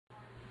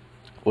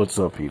What's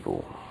up,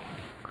 people?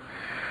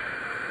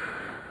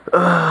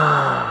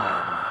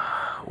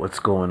 What's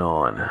going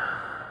on?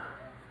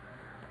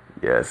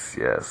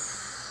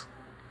 Yes.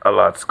 A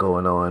lot's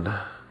going on.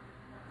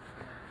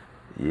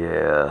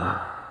 Yeah,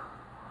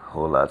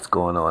 whole lot's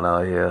going on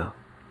out here.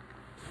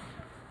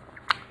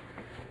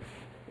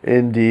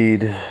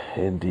 Indeed.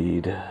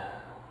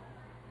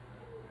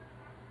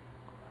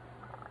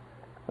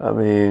 I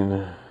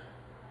mean,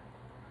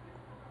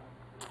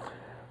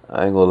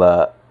 I ain't gonna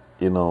lie,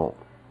 you know,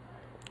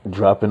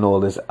 dropping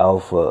all this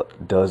alpha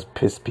does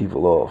piss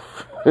people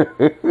off.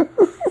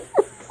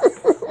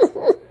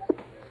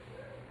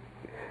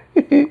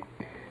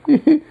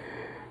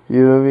 You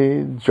know what I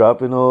mean?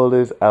 Dropping all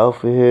this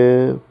alpha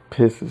here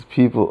pisses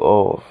people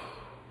off.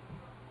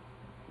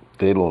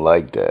 They don't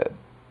like that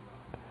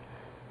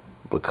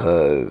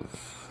because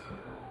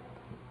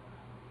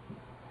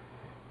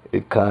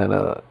it kind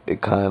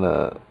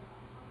of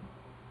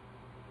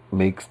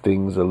makes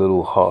things a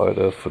little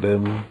harder for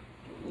them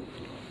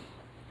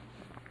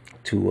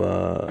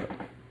to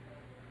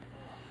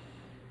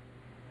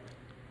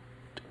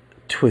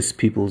twist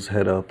people's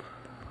head up,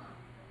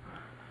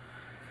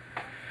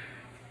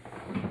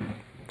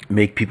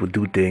 make people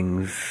do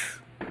things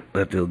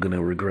that they're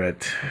gonna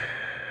regret,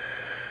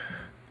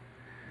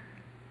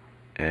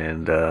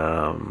 and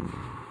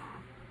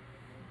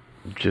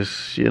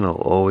just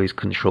always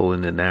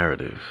controlling the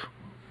narrative.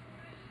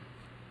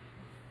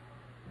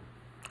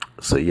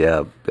 So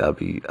yeah, I'll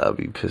be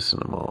pissing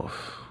them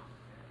off.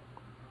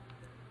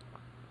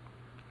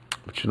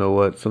 But you know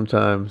what?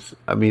 Sometimes,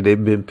 I mean,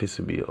 they've been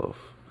pissing me off.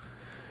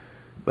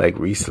 Like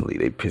recently,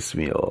 they pissed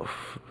me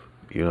off.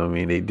 You know what I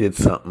mean? They did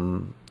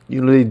something.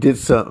 They did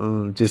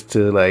something just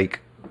to like,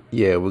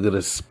 yeah, we're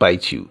gonna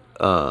spite you.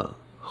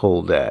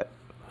 Hold that.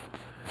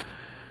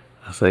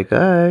 I was like, all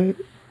right,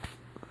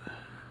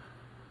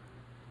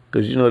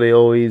 because they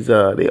always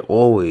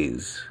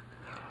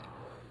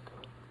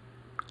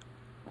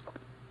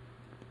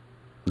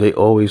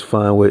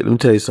find way. Let me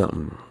tell you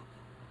something.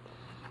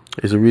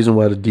 There's a reason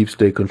why the deep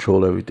state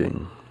control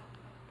everything.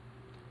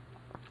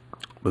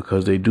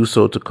 Because they do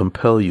so to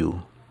compel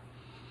you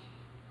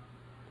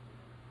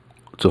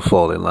to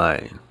fall in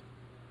line.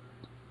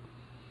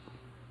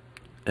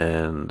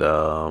 And,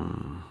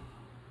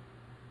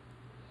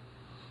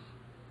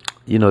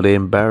 they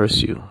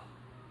embarrass you.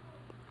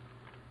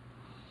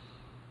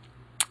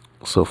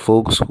 So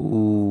folks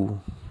who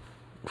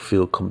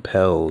feel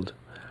compelled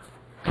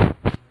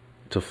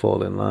to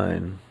fall in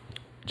line,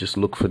 just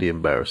look for the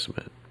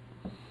embarrassment.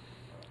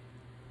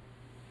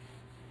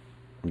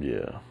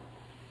 Yeah.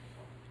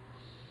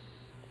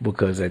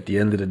 Because at the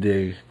end of the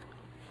day,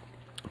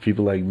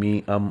 people like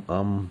me, I'm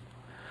I'm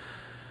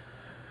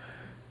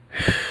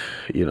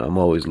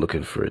always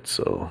looking for it,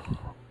 so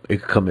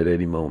it could come at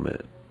any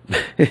moment.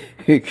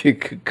 It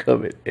could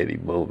come at any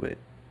moment.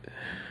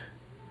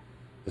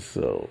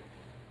 So,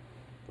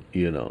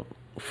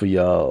 for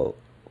y'all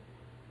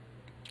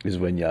is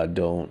when y'all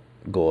don't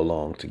go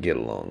along to get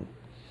along.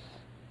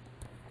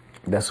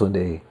 That's when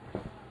they,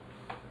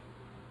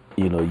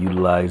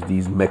 utilize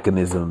these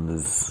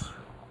mechanisms,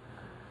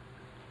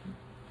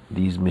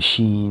 these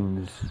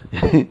machines,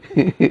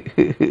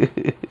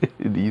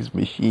 these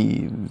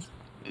machines.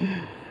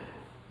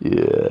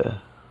 Yeah.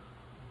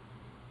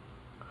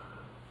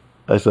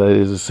 I saw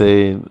there's a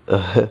saying,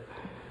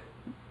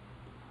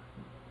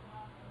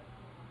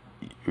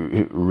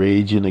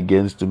 raging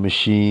against the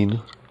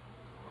machine.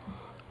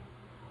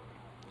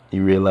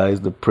 You realize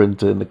the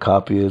printer and the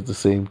copier is the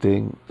same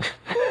thing.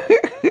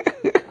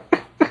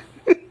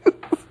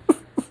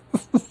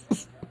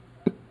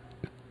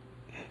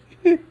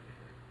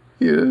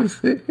 You know what I'm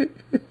saying?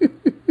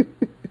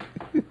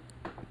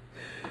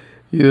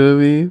 You know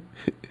what I mean?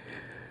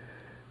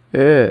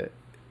 Yeah.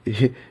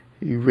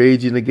 You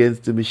raging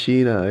against the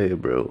machine out here,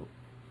 bro.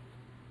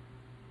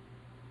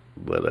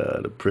 But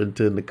the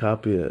printer and the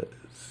copier,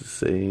 it's the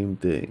same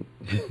thing.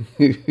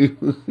 You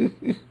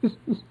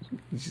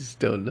just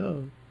don't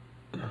know.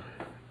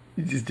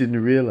 You just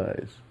didn't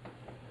realize.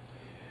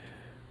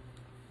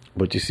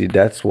 But you see,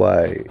 that's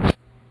why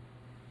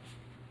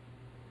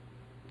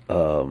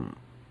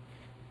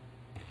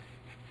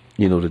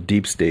the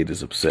deep state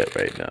is upset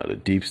right now. The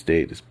deep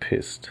state is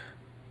pissed.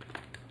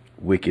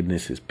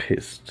 Wickedness is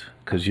pissed.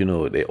 Because,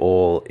 they're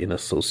all in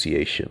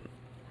association.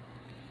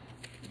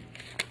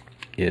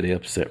 Yeah, they're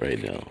upset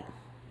right now.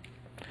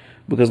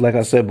 Because like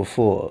I said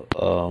before,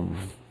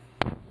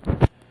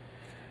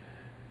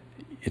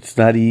 it's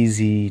not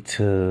easy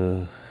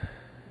to,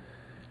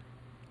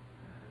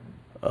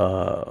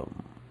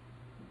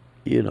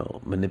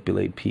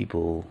 manipulate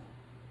people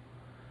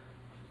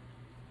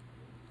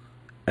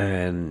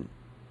and,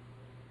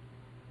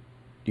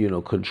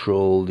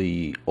 control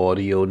the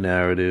audio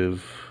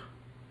narrative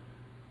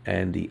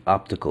and the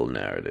optical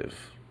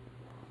narrative.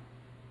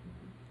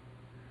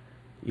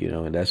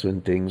 And that's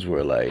when things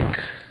were like,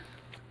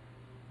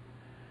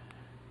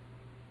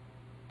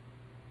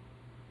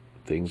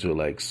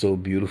 so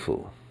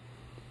beautiful.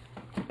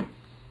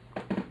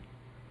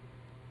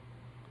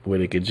 Where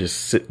they could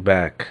just sit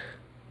back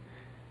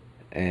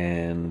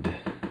and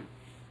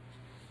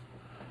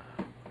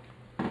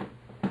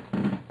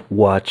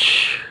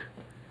watch,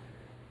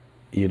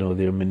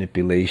 their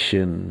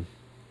manipulation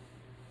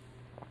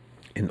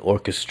and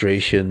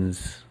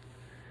orchestrations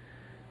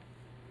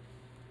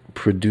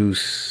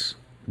produce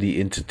the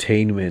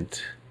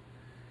entertainment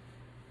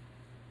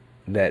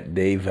that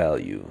they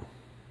value,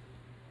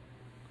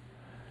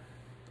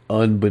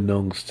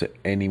 unbeknownst to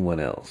anyone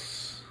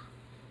else.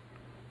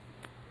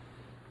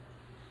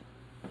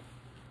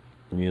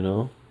 You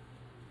know?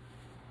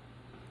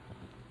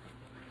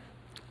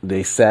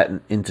 They sat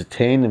and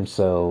entertained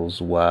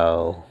themselves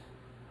while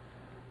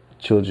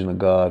children of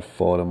God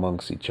fought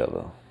amongst each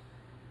other.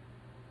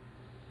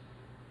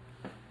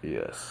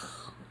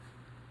 Yes.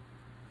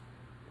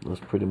 That's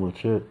pretty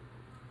much it.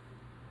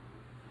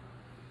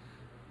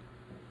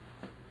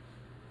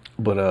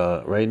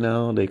 But right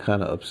now they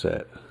kind of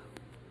upset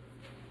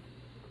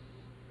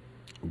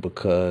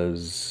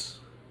because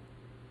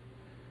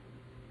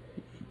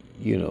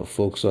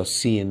folks are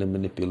seeing the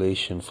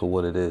manipulation for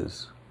what it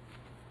is.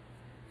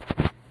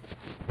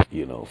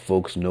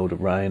 Folks know the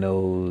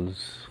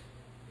rhinos.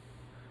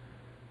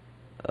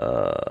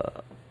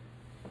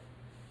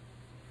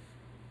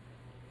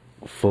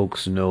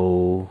 Folks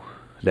know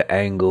the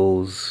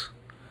angles.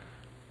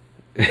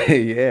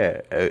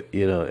 Yeah, and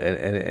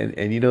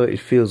it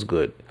feels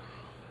good.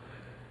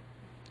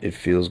 It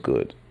feels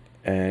good.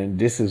 And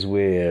this is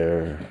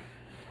where,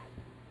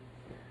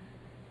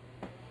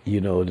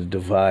 the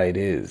divide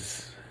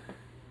is.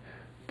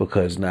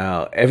 Because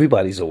now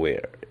everybody's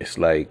aware. It's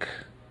like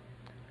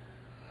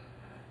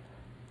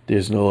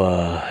there's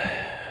no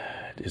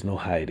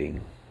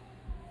hiding.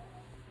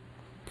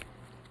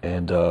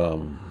 And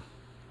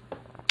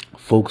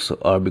folks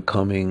are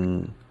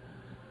becoming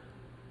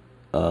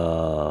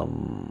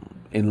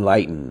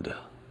enlightened.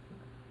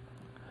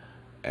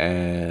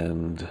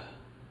 And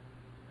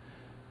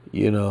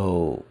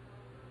a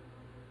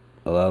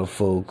lot of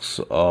folks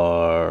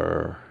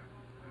are,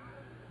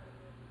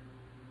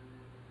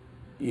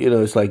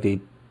 it's like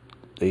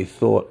they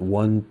thought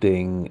one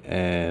thing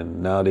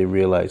and now they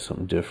realize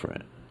something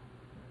different.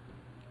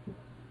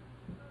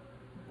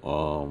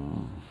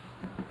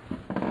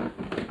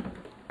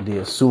 They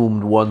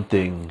assumed one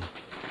thing,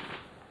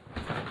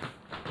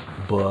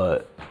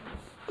 but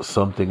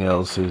something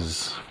else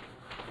is,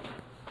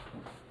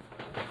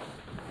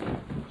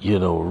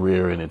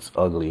 rearing its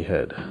ugly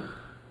head.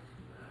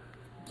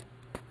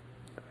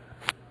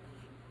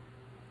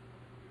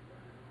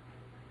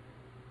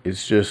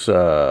 It's just,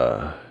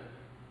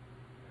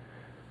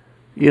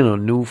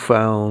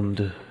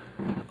 newfound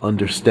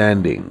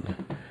understanding,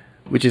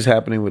 which is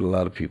happening with a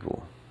lot of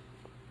people.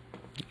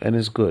 And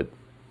it's good.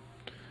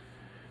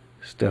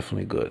 It's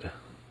definitely good.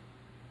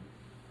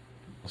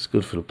 It's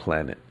good for the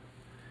planet.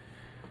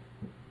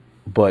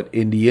 But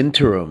in the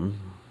interim,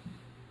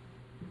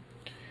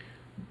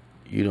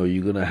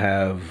 you're going to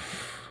have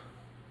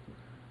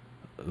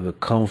the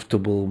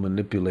comfortable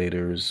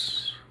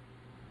manipulators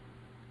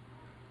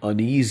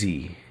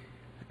uneasy,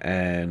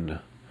 and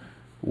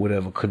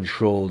whatever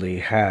control they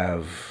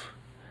have,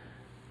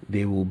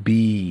 they will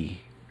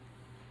be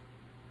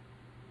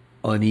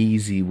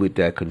uneasy with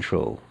that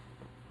control.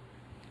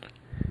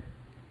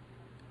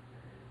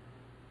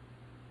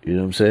 You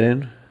know what I'm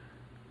saying?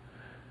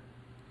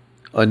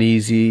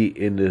 Uneasy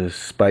in the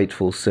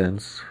spiteful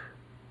sense.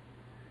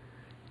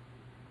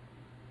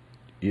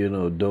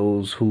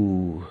 Those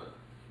who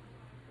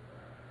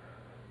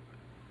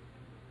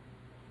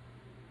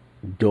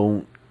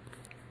don't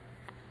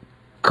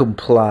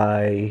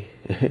comply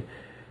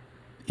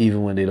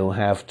even when they don't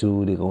have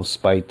to, they're gonna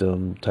spite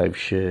them type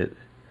shit.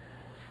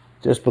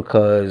 Just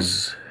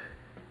because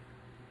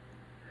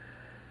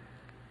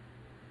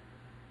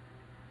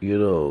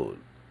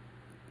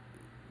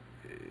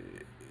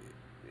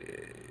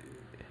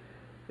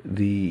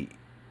the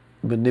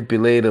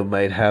manipulator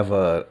might have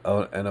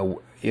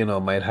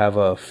might have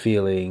a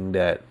feeling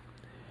that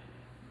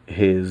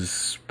his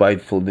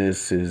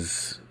spitefulness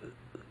is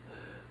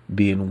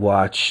being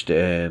watched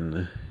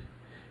and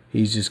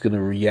he's just going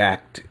to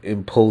react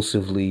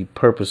impulsively,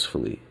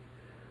 purposefully.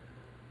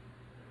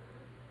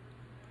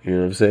 You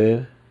know what I'm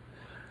saying?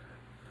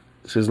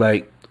 So it's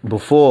like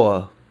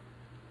before,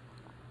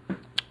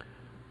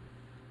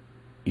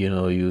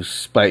 you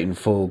spiting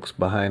folks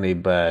behind their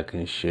back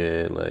and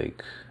shit,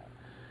 like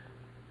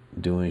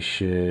doing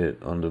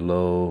shit on the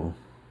low.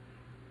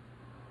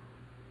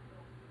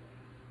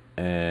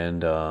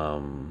 And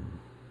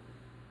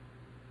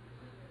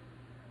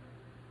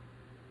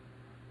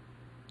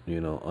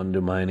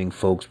undermining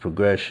folks'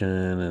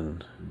 progression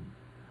and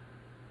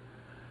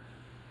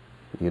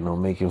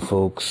making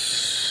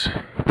folks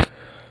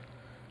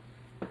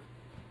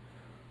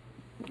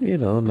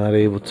not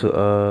able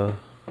to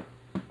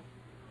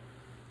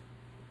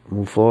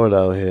move forward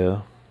out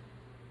here.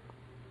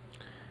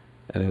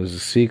 And it was a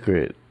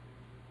secret.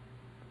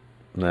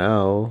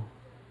 Now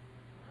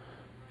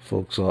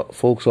folks are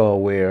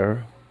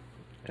aware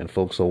and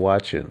folks are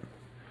watching.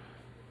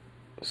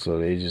 So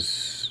they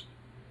just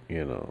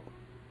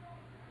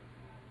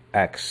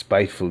act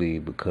spitefully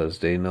because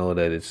they know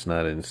that it's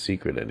not in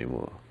secret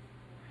anymore.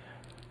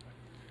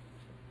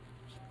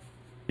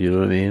 You know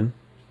what I mean?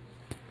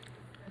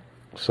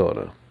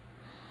 Sorta.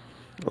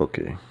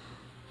 Okay.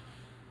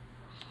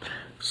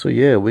 So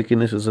yeah,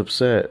 wickedness is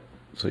upset.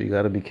 So you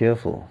gotta be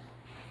careful.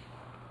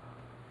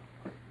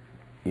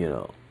 You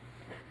know,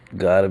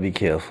 gotta be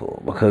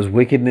careful because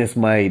wickedness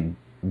might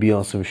be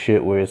on some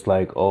shit where it's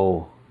like,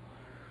 oh,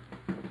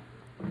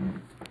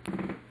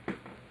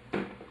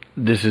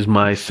 this is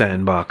my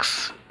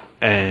sandbox,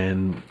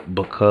 and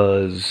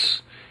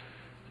because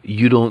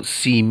you don't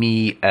see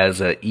me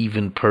as a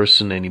even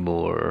person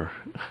anymore,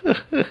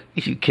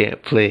 you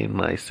can't play in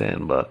my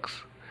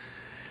sandbox.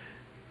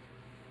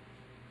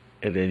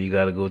 And then you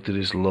got to go through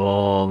this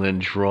long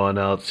and drawn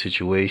out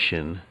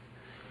situation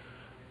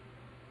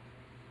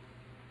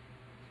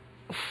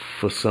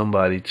for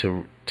somebody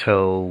to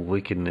tell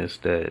wickedness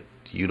that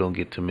you don't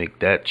get to make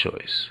that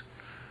choice.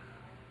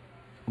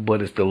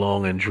 But it's the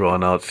long and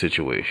drawn out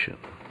situation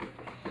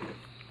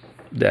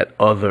that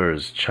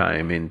others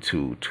chime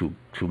into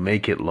to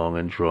make it long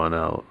and drawn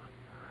out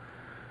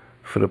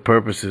for the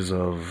purposes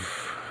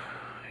of,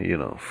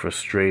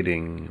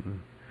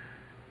 frustrating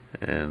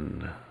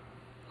and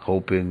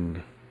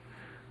hoping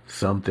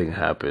something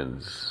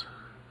happens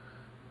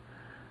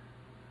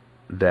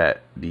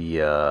that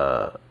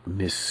the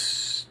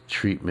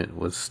mistreatment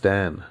would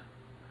stand.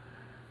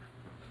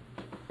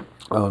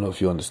 I don't know if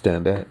you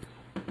understand that.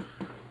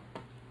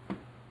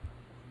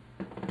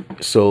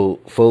 So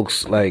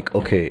folks, like,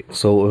 okay,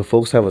 so if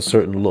folks have a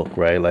certain look,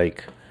 right?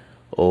 Like,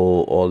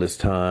 oh, all this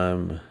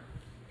time.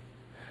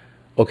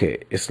 Okay,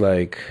 it's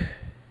like,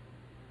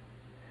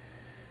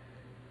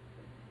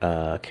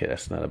 okay,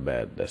 that's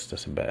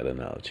just a bad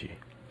analogy.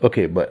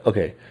 Okay, but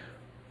okay,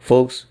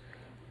 folks,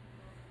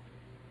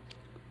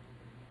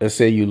 let's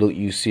say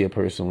you see a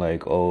person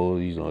like, oh,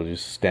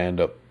 just stand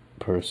up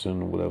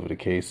person, whatever the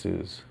case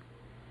is.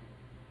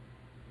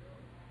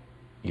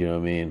 You know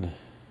what I mean?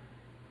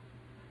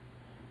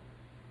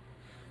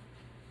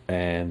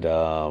 And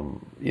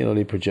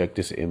they project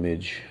this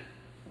image,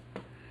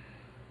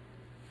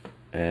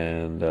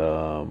 and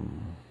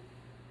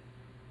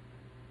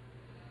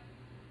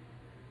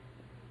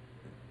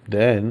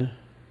then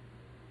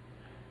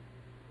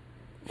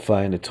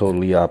find the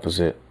totally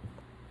opposite,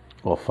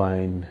 or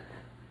find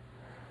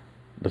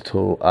the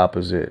total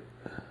opposite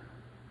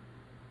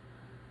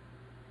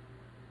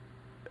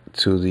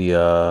to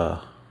the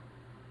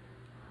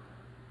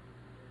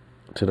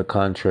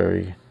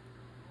contrary.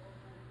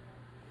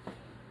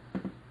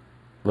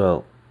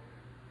 Well,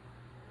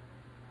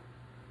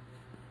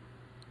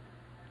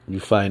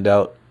 you find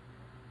out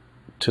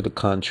to the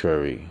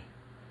contrary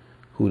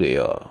who they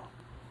are.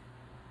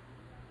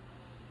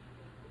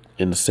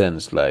 In a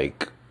sense,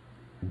 like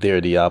they're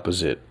the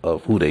opposite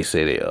of who they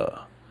say they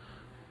are.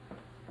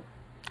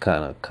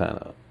 Kind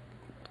of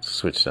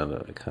switched on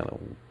it. Kind of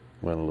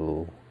went a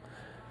little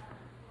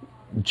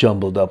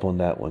jumbled up on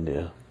that one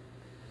there.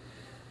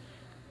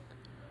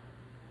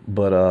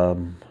 But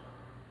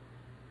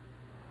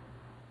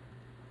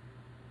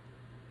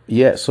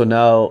yeah. So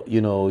now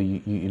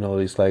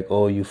it's like,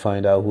 oh, you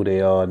find out who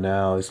they are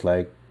now. It's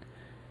like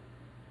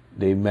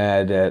they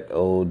mad that,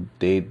 oh,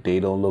 they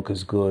don't look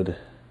as good.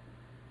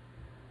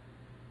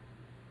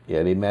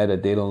 Yeah, they mad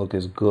that they don't look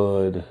as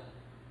good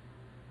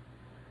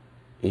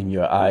in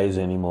your eyes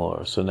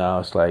anymore. So now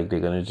it's like they're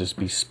gonna just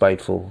be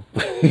spiteful.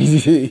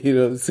 You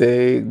know what I'm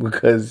saying?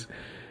 Because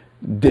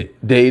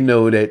they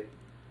know that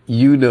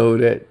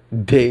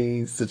they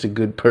ain't such a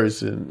good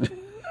person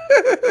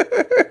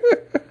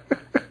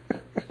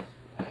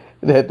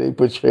that they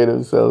portray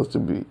themselves to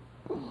be.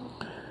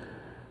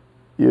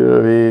 You know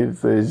what I mean?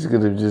 So it's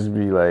gonna just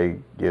be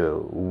like,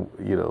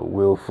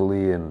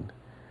 willfully and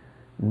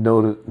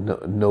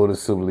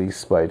noticeably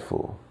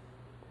spiteful,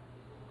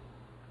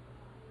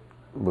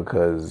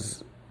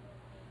 because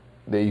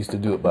they used to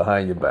do it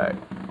behind your back,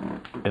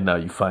 and now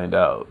you find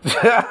out.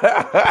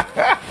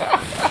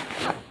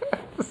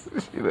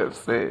 You know what I'm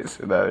saying?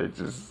 So now it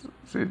just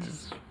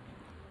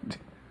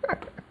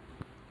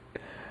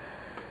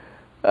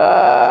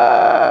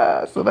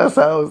so that's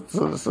how.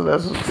 So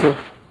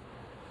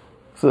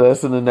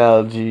that's an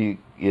analogy,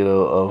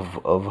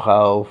 of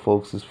how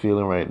folks is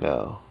feeling right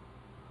now.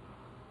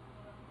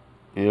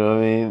 You know what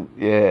I mean?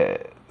 Yeah.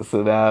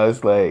 So now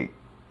it's like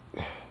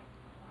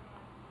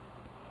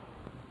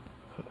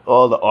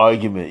all the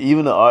argument,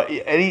 even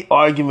any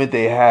argument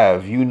they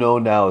have,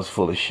 now is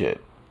full of shit.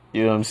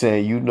 You know what I'm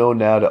saying?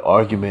 Now the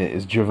argument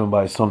is driven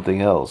by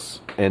something else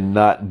and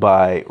not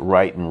by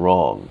right and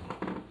wrong.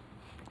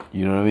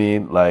 You know what I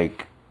mean?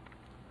 Like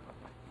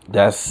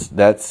that's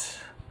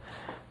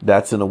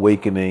an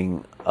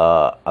awakening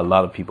a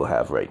lot of people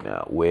have right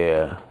now,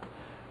 where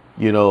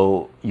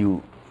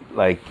you,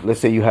 like, let's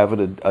say you have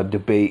a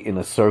debate in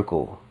a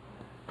circle,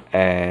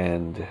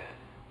 and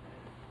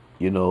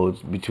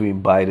it's between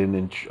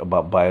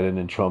about Biden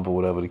and Trump, or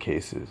whatever the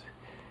case is.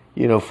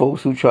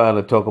 Folks who trying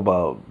to talk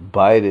about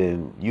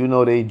Biden,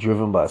 they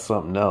driven by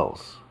something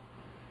else.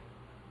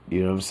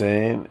 You know what I'm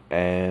saying?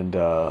 And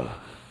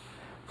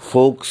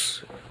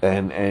folks,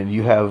 and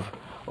you have,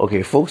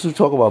 okay, folks who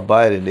talk about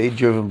Biden, they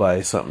driven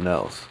by something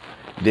else.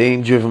 They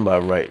ain't driven by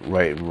right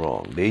and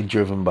wrong. They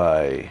driven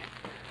by,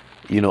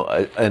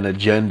 an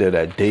agenda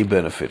that they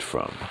benefit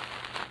from.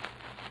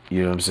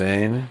 You know what I'm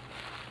saying?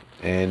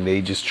 And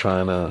they just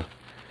trying to,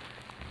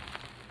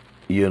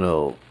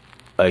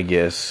 I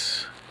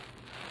guess,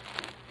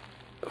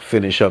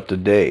 finish up the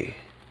day.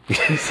 You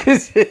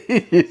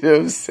know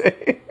what I'm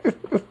saying?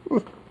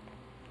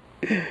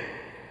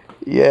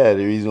 Yeah,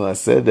 the reason why I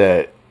said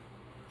that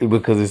is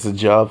because it's a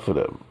job for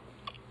them.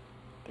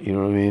 You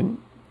know what I mean?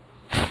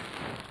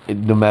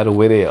 No matter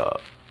where they are.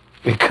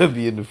 It could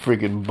be in the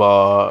freaking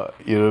bar.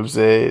 You know what I'm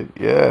saying?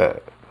 Yeah.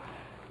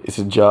 It's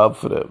a job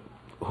for them.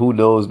 Who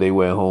knows they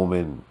went home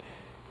and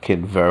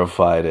can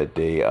verify that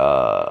they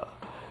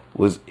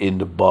was in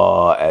the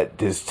bar at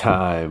this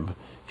time,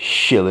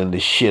 shilling the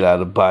shit out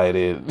of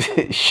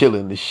Biden,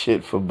 shilling the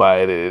shit for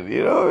Biden.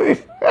 You know what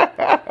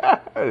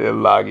I mean? They're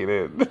logging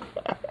in.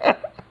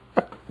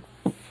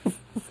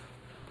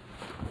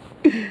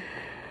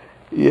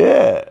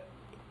 Yeah,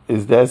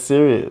 is that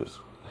serious?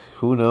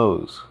 Who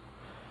knows?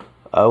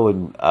 I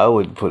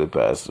wouldn't put it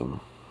past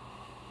them.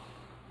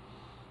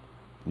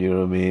 You know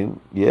what I mean?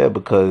 Yeah,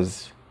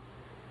 because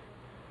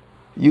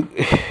you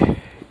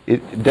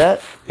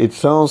it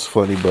sounds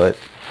funny, but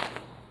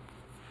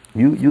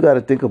you got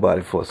to think about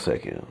it for a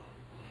second.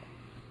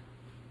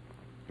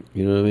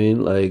 You know what I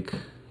mean? Like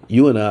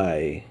you and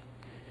I,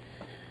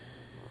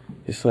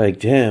 it's like,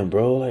 damn,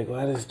 bro, like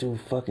why does this dude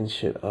fucking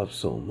shit up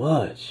so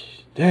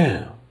much?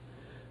 Damn.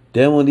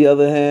 Then on the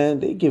other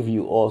hand, they give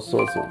you all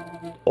sorts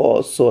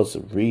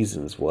of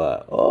reasons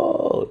why.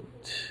 Oh,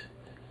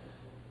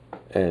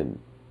 and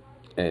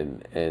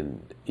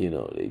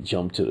they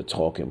jump to the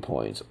talking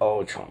points.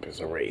 Oh, Trump is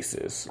a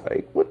racist.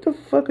 Like, what the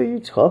fuck are you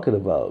talking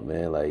about,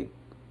 man? Like,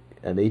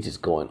 and they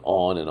just going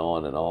on and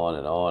on and on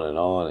and on and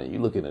on, and you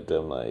looking at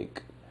them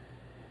like,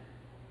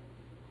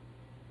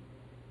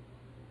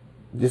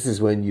 this is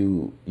when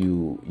you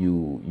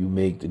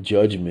make the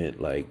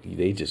judgment like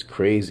they just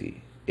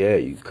crazy. Yeah,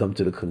 you come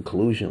to the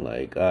conclusion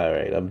like, all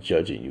right, I'm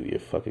judging you. You're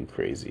fucking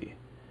crazy.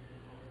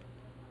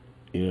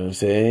 You know what I'm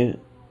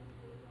saying?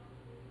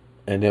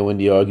 And then when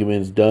the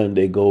argument's done,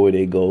 they go where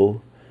they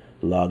go,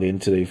 log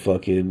into their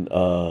fucking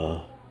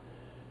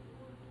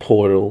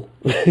portal.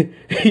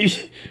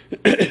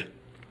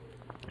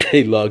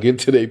 They log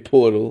into their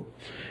portal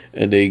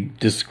and they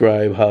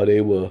describe how they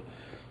were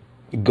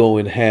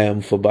going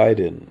ham for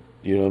Biden.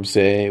 You know what I'm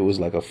saying? It was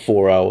like a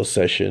 4-hour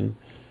session.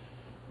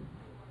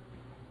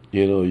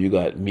 You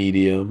got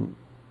medium,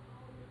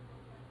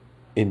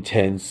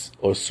 intense,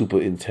 or super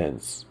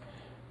intense.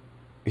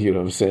 You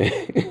know what I'm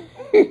saying?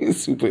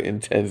 Super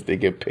intense, they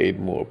get paid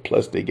more.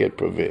 Plus, they get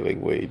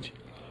prevailing wage.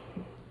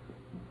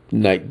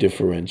 Night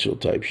differential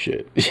type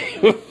shit.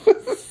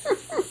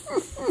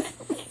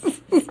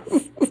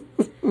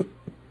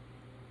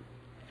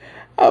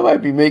 I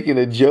might be making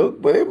a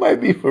joke, but it might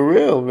be for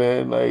real,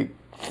 man. Like,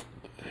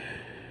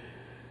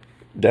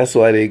 that's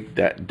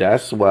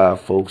why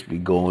folks be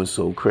going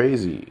so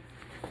crazy.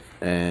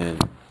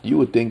 And you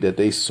would think that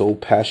they so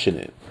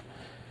passionate.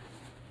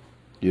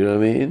 You know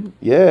what I mean?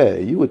 Yeah,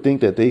 you would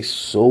think that they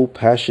so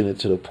passionate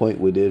to the point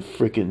where they're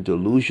freaking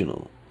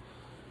delusional.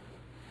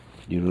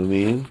 You know what I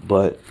mean?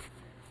 But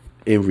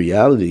in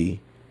reality,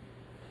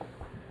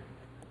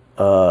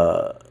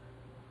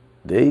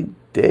 they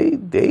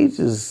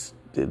just,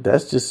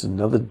 that's just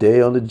another day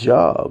on the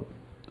job,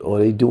 or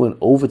they doing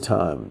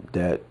overtime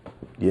that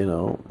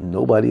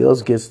nobody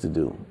else gets to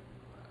do.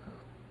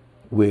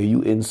 Where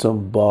you in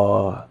some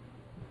bar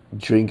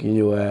drinking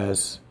your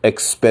ass,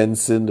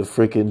 expensing the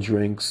freaking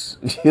drinks.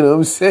 You know what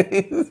I'm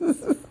saying?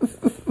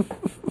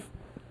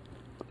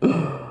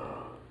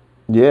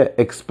 Yeah,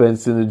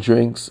 expensing the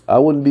drinks. I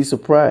wouldn't be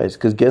surprised,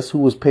 because guess who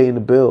was paying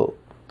the bill?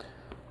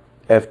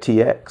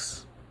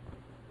 FTX.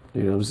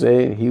 You know what I'm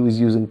saying? He was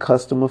using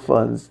customer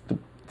funds to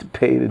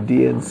pay the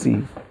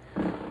DNC.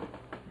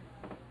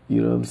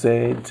 You know what I'm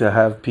saying? To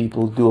have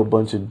people do a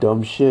bunch of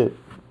dumb shit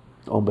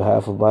on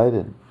behalf of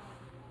Biden.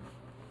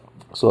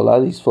 So a lot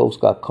of these folks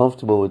got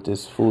comfortable with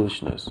this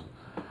foolishness.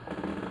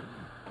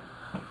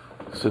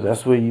 So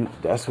that's where you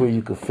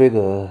could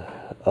figure,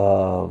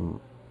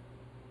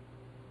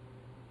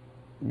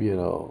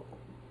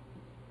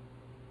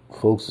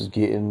 folks is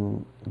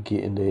getting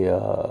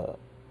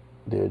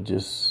they're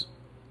just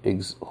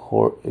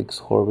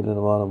exorbitant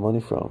amount of money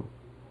from.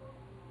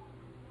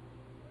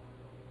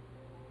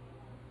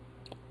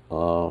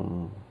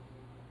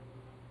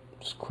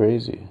 It's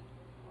crazy.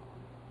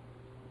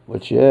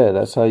 But yeah,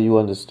 that's how you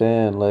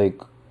understand, like,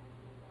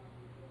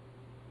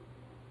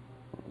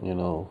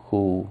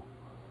 who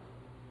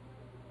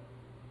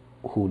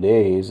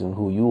they is and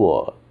who you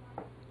are.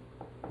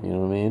 You know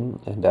what I mean?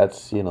 And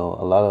that's, a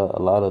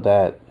lot of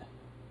that,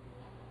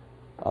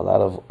 a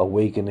lot of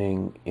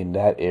awakening in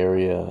that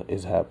area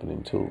is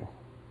happening too.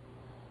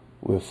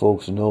 Where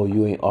folks know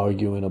you ain't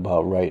arguing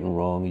about right and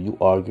wrong, you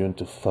arguing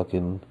to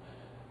fucking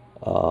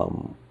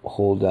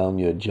hold down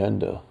your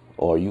agenda,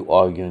 or you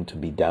arguing to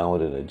be down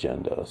with an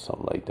agenda or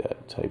something like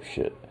that type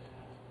shit.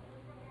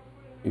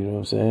 You know what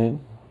I'm saying?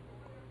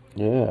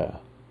 Yeah.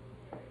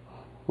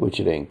 Which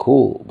it ain't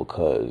cool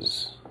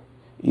because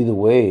either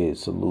way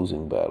it's a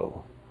losing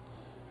battle.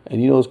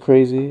 And you know what's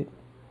crazy?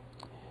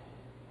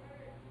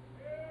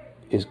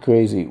 It's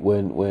crazy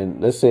when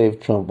let's say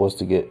if Trump was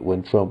to get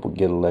when Trump would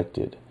get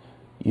elected,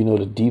 you know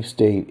the deep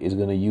state is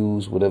gonna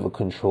use whatever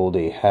control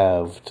they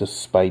have to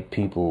spite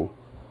people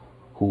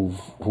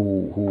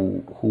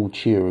who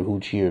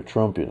cheer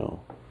Trump, you know.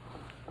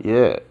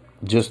 Yeah.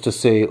 Just to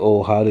say,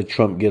 oh, how did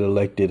Trump get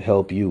elected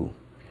help you?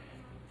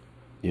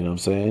 You know what I'm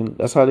saying?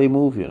 That's how they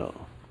move, you know.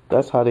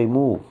 That's how they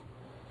move.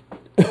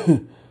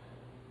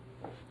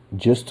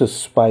 Just to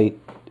spite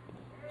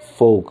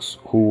folks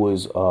who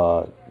was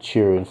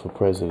cheering for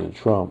President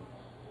Trump,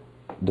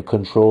 the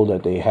control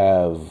that they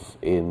have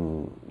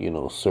in,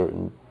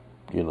 certain,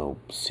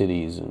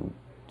 cities and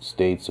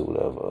states or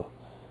whatever,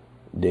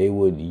 they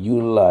would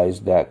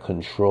utilize that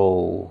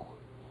control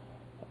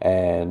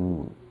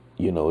and,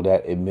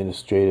 that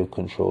administrative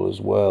control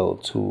as well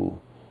to,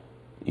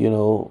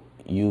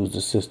 use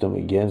the system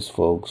against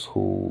folks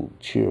who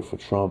cheer for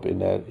Trump in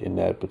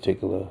that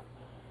particular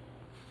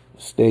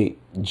state,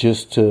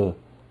 just to,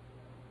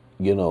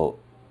 you know,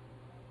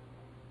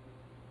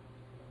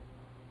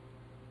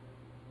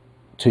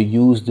 to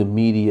use the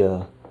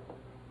media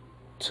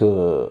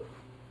to,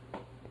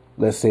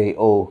 let's say,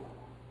 oh,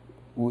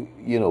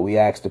 we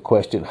asked the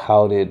question,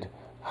 how did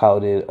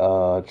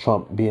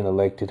Trump being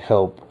elected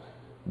help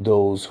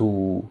those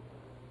who,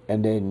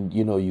 and then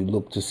you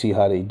look to see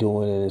how they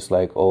doing, and it's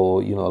like,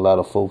 oh, a lot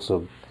of folks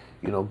are,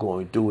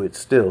 going through it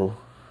still.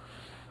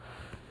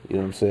 You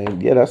know what I'm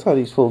saying? Yeah, that's how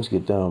these folks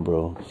get down,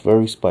 bro.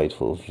 Very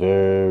spiteful,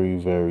 very,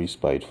 very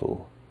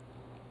spiteful,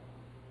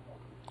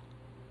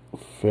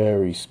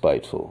 very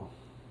spiteful.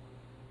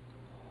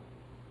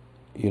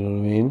 You know what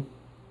I mean?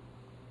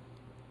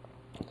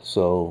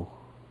 So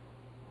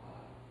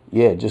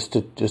yeah, just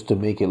to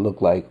make it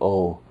look like,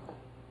 oh,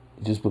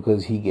 just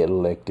because he get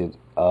elected,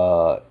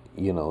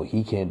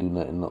 he can't do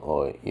nothing,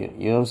 or you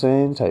know what I'm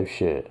saying, type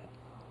shit.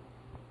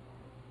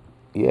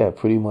 Yeah,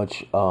 pretty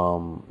much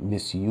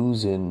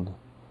misusing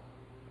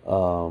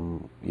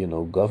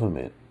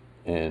government,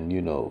 and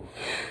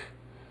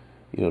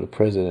the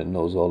president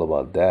knows all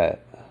about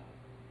that.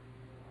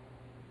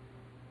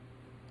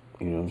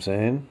 You know what I'm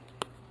saying?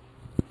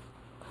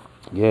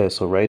 Yeah,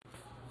 so right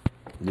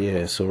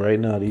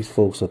now these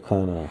folks are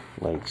kind of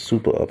like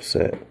super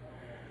upset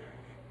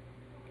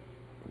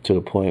to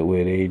the point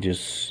where they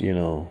just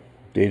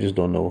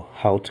don't know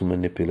how to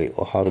manipulate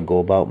or how to go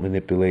about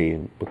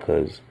manipulating,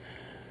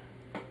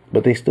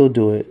 but they still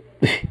do it.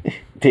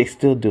 They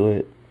still do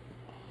it.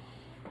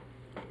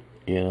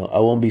 I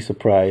won't be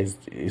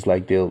surprised. It's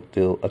like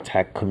they'll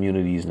attack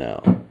communities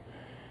now.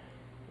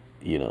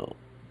 You know,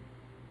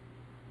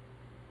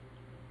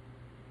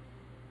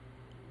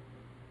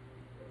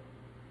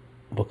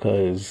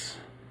 because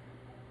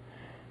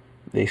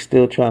they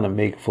still trying to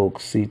make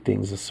folks see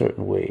things a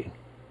certain way.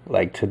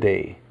 Like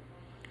today,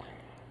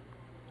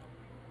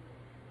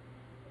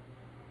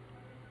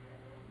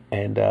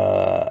 and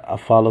I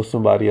follow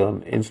somebody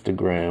on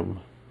Instagram.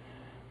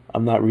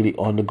 I'm not really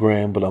on the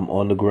gram, but I'm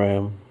on the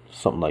gram.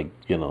 Something like,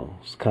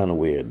 it's kind of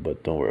weird,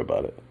 but don't worry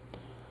about it.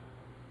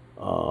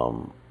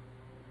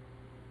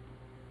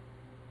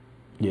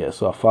 Yeah,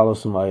 so I follow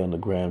somebody on the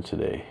gram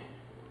today,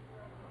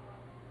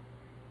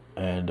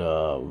 and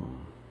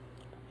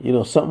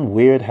something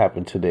weird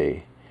happened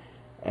today,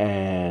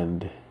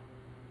 and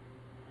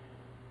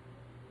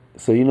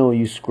so when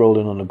you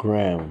scrolling on the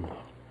gram,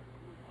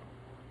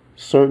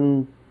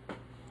 certain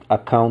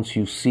accounts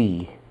you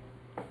see,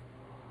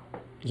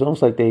 it's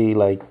almost like they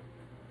like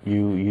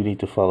you need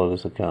to follow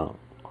this account.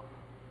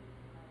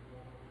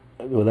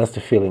 Well, that's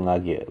the feeling I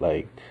get.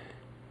 Like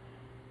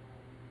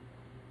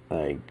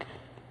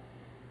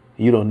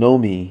you don't know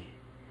me,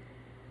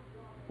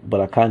 but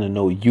I kind of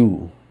know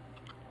you,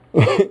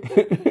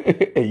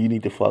 and you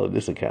need to follow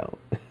this account.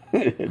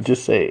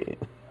 Just saying.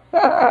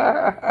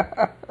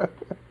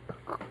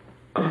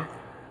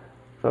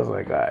 So I was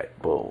like, all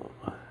right, boom.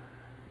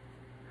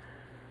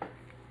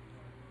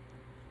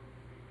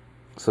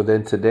 So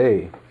then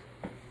today,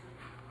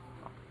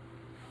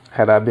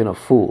 had I been a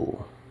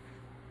fool,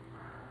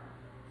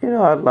 I'd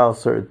allow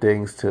certain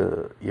things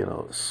to,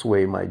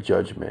 sway my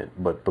judgment.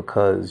 But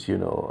because,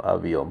 I'll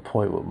be on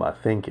point with my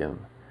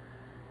thinking,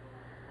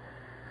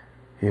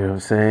 you know what I'm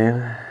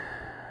saying?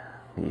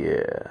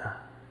 Yeah.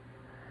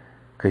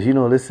 Because,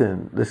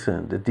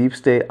 listen, the deep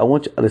state, I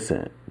want you,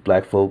 listen,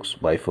 black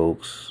folks, white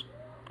folks,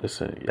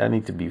 listen, I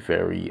need to be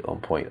very on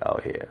point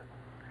out here.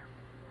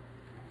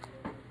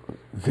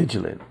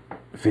 Vigilant.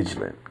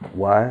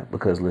 Why?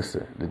 Because,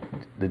 listen,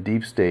 the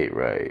deep state,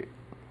 right?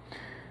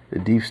 The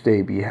deep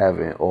state be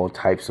having all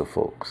types of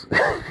folks.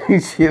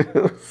 You know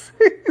what I'm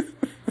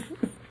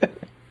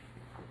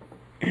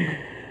saying?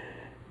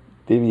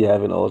 They be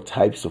having all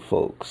types of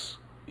folks.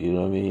 You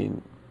know what I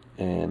mean?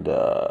 And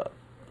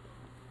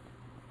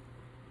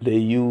they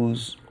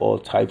use all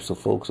types of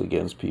folks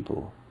against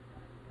people.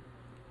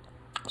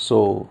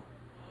 So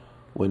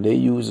when they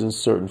using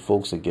certain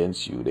folks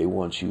against you, they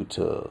want you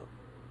to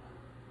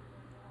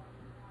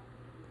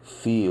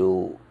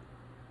feel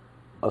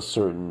a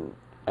certain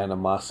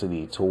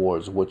animosity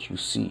towards what you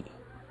see.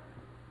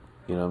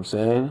 You know what I'm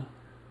saying?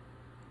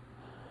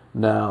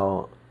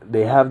 Now,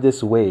 they have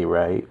this way,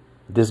 right?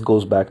 This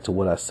goes back to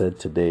what I said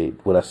today,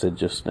 what I said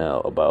just now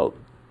about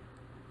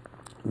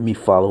me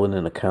following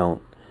an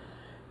account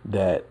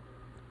that,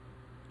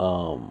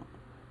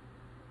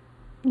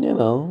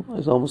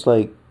 it's almost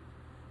like,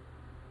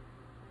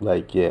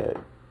 yeah,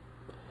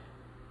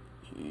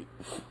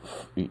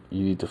 you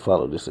need to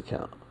follow this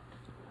account.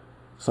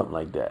 Something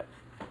like that.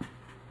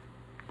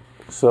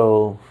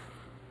 So,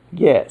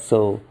 yeah,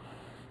 so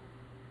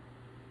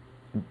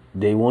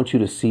they want you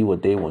to see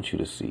what they want you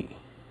to see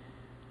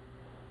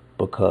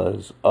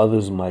because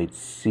others might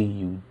see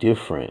you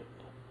different,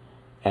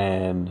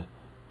 and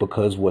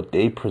because what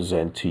they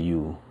present to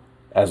you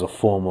as a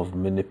form of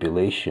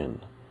manipulation,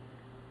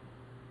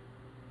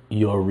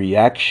 your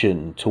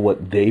reaction to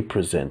what they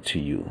present to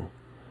you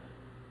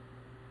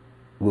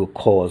will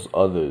cause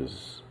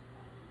others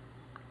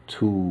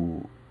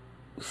to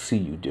see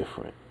you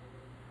different.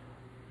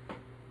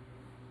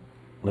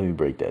 Let me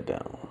break that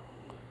down.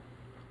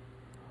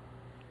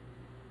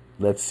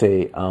 Let's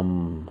say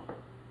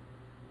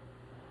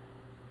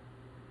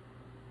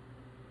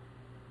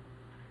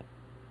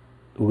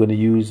we're gonna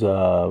use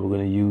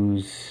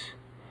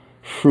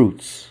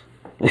fruits.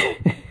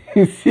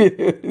 You see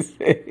what I'm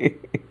saying?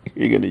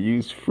 We're gonna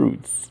use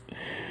fruits.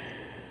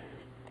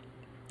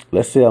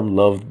 Let's say I'm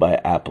loved by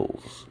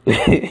apples.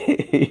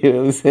 You know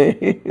what I'm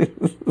saying?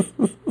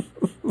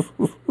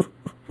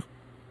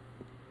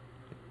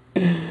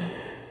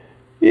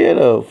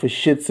 For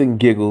shits and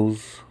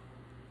giggles.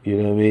 You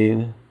know what I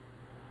mean?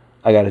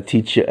 I gotta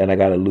teach you and I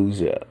gotta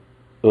lose you.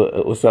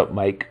 What's up,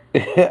 Mike?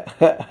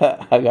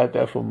 I got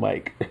that from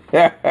Mike.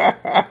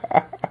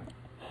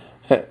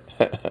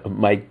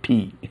 Mike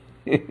P.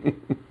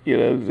 You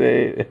know what I'm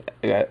saying?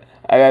 I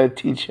gotta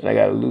teach you and I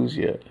gotta lose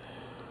you.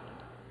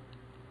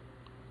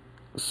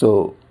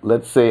 So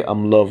let's say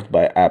I'm loved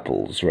by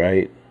apples,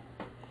 right?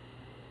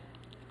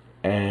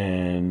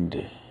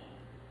 And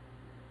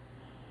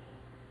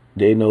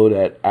they know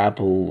that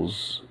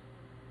apples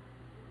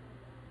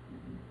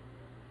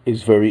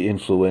is very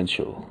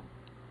influential,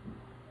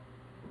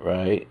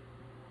 right?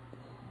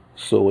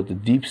 So what the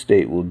deep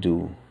state will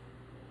do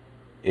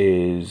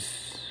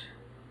is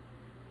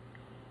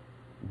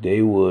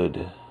they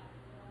would,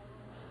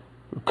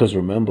 because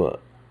remember,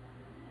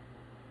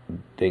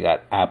 they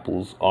got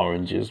apples,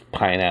 oranges,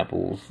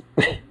 pineapples,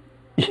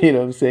 you know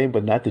what I'm saying?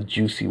 But not the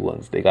juicy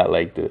ones. They got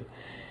like the,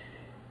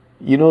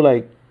 you know,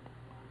 like,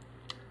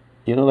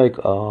 you know, like,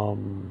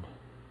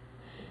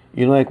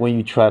 like when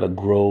you try to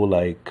grow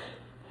like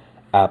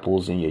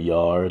apples in your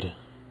yard,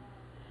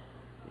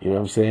 you know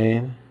what I'm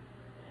saying?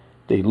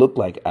 They look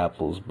like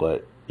apples,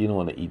 but you don't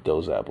want to eat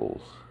those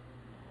apples.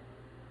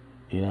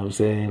 You know what I'm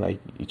saying? Like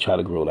you try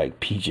to grow like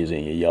peaches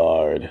in your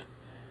yard.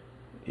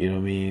 You know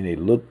what I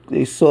mean?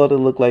 They sort of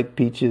look like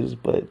peaches,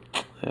 but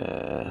you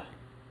know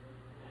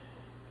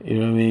what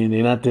I mean?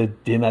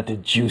 They're not the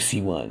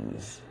juicy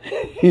ones.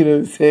 You know what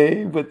I'm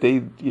saying? But they,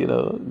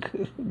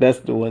 that's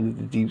the ones,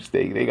 the deep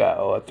state. They got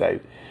all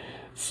types.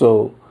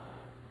 So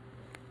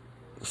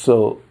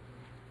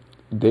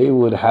they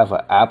would have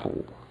an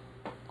apple,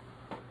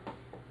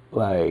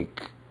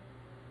 like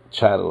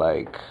try to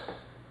like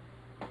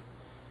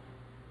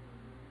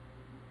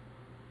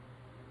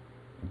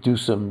do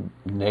some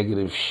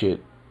negative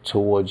shit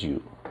towards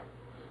you,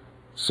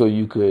 so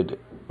you could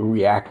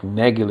react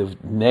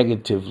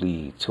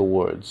negatively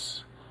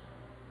towards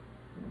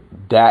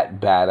that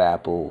bad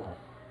apple,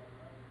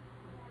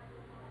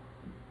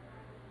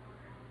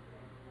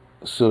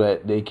 so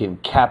that they can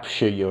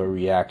capture your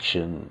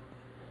reaction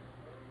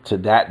to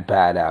that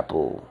bad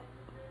apple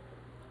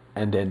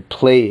and then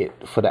play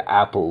it for the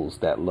apples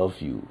that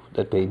love you,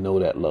 that they know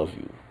that love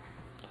you.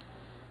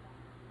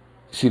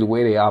 See, the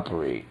way they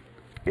operate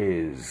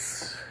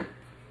is,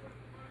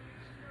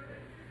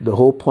 the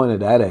whole point of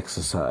that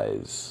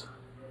exercise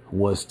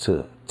was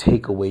to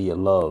take away your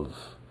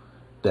love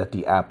that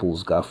the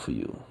apples got for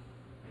you.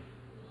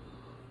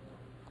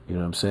 You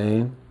know what I'm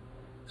saying?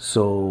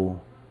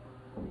 So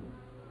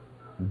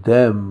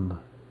they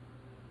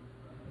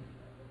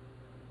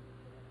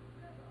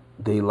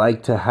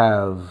like to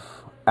have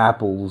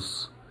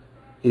apples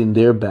in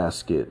their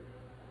basket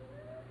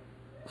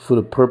for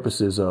the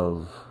purposes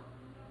of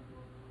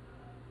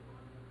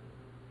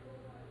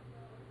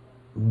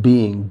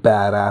being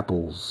bad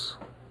apples.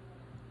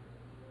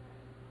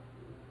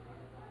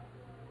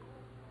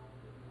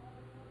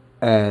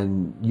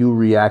 And you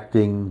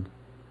reacting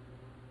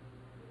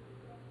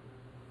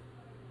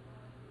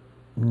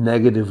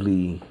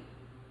negatively,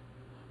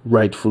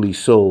 rightfully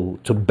so,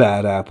 to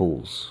bad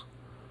apples.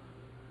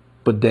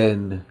 But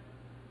then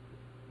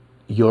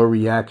your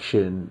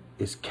reaction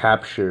is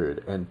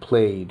captured and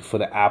played for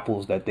the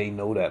apples that they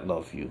know that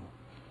love you,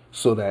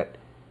 so that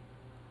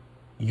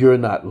you're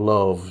not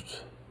loved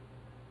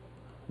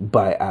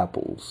by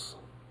apples.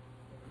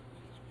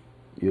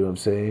 You know what I'm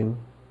saying?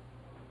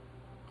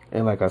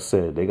 And like I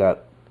said,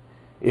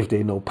 if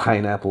they know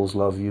pineapples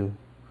love you,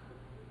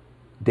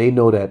 they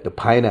know that the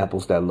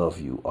pineapples that love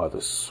you are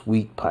the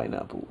sweet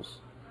pineapples.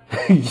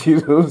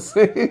 You know what I'm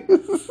saying?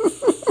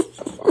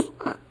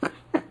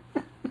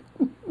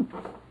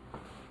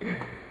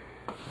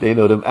 They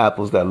know them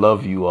apples that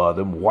love you are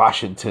them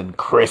Washington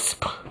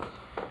crisp.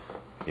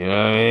 You know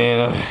what I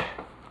mean?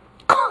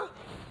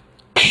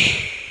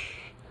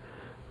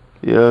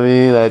 You know what I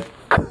mean?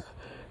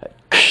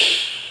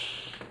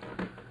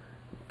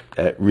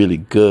 That really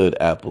good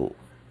apple.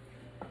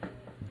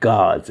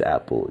 God's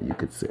apple, you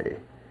could say.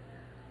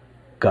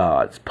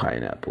 God's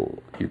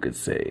pineapple, you could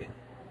say.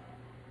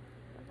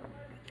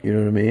 You know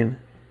what I mean?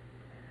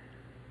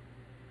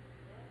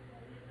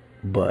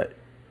 But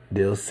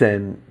they'll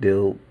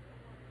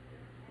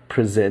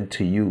present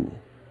to you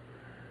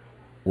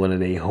one of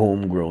their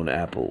homegrown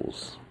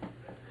apples.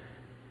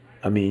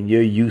 I mean,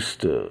 you're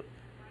used to,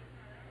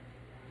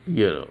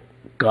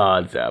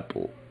 God's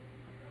apple.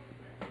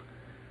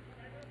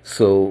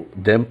 So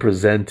them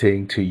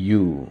presenting to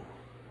you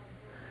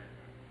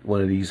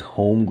one of these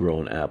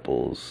homegrown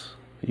apples,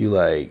 you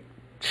like,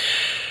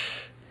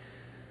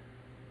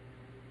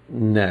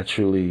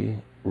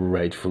 naturally,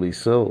 rightfully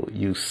so,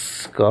 you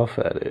scoff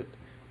at it.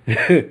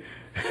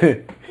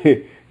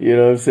 You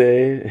know what I'm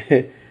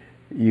saying?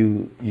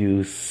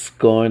 You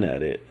scorn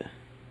at it.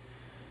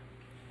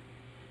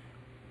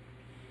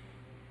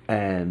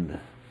 And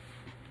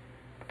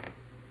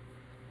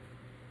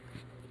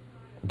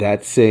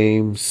that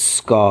same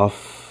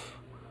scoff,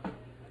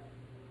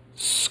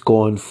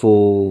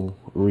 scornful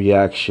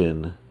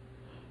reaction,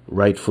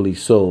 rightfully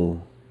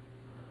so,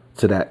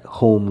 to that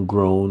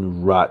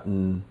homegrown,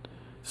 rotten,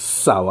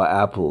 sour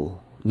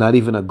apple. Not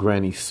even a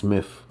Granny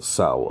Smith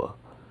sour.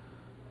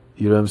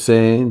 You know what I'm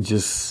saying?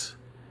 Just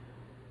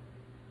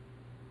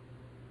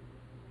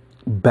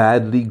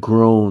badly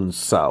grown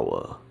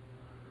sour.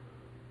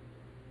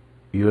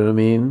 You know what I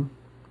mean?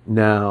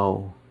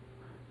 Now,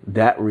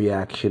 that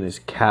reaction is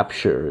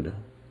captured,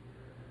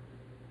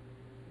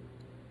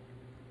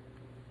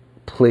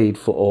 played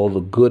for all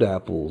the good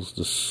apples,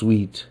 the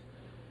sweet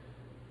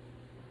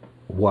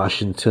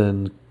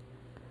Washington,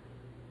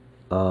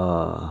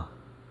 Gala,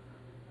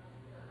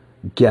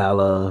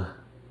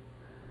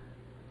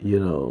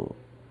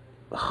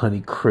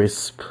 Honey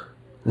Crisp.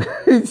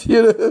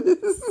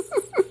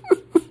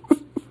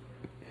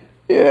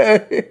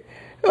 Yeah,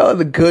 all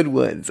the good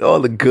ones, all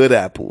the good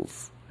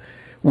apples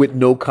with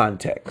no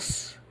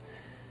context.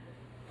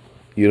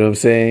 You know what I'm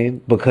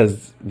saying?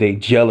 Because they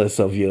jealous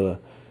of the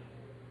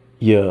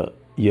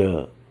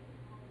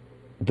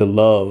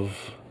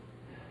love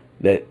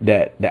that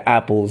the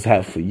apples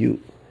have for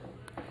you.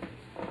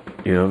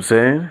 You know what I'm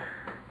saying?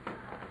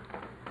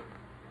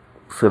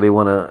 So they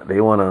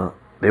wanna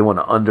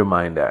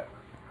undermine that.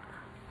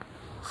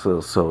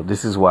 So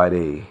this is why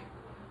they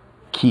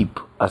keep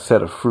a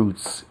set of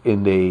fruits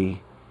in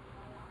they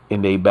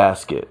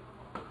basket.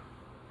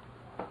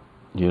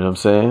 You know what I'm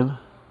saying?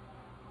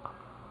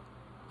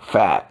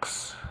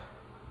 Facts.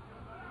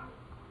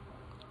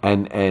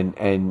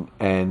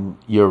 And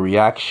your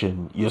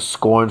reaction, your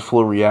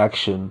scornful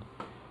reaction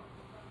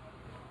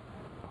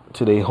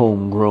to their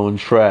homegrown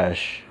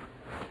trash,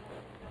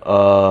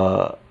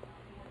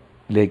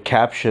 they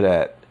capture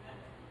that,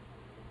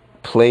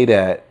 play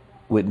that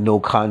with no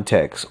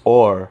context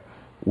or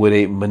with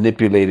a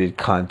manipulated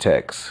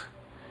context,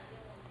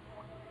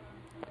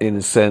 in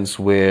a sense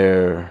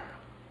where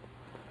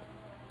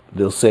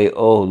they'll say,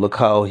 oh, look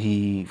how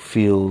he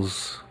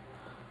feels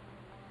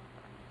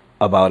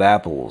about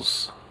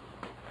apples,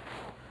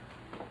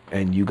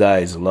 and you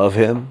guys love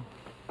him.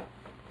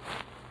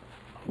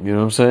 You know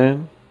what I'm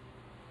saying?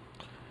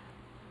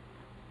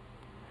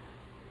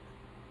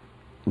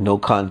 No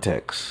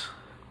context.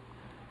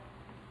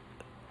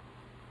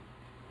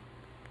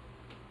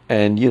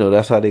 And,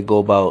 that's how they go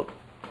about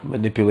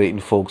manipulating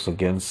folks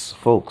against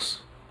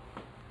folks.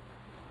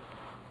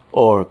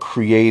 Or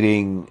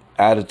creating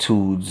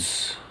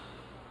attitudes,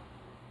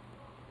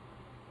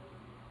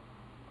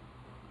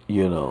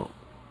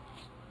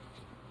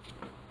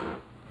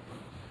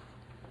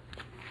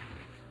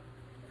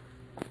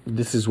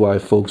 This is why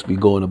folks be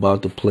going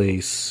about the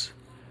place,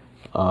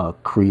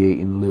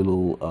 creating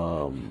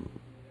little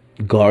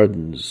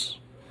gardens.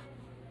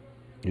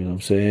 You know what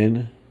I'm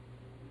saying?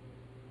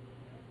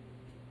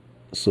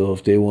 So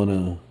if they want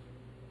to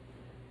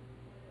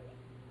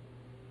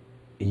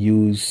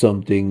use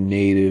something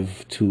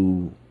native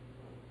to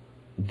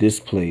this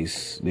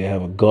place, they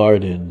have a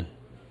garden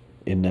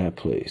in that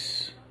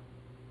place.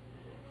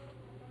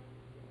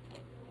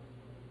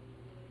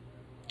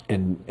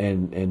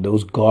 And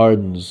those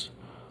gardens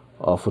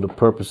are for the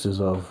purposes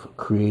of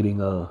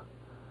creating a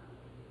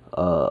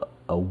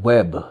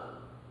web.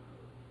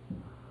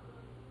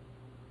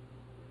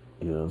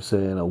 You know what I'm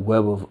saying? A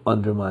web of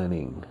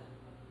undermining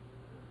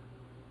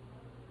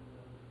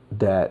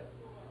that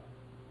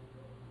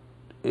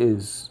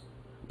is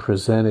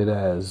presented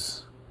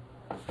as,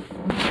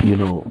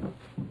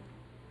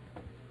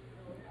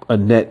 a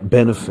net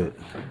benefit,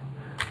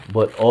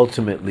 but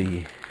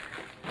ultimately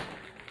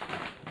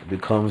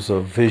becomes a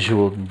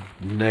visual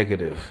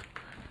negative.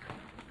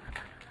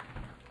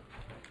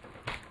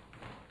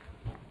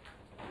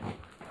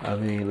 I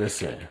mean,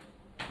 listen,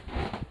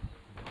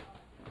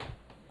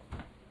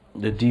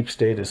 the deep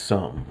state is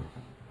something,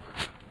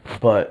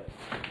 but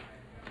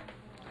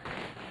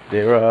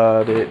they're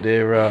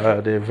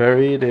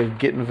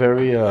getting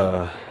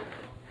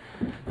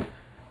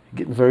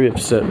very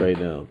upset right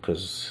now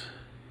because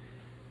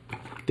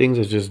things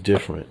are just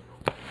different.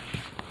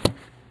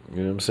 You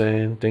know what I'm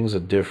saying? Things are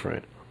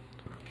different.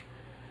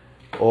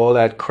 All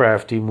that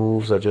crafty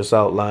moves I just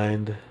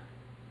outlined,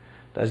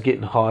 that's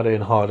getting harder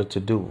and harder to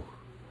do.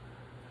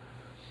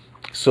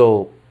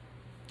 So,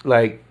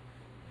 like,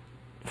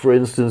 for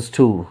instance,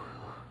 too,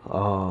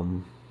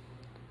 um,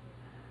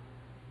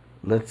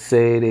 let's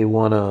say they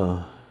want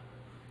to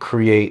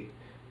create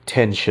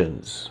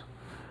tensions,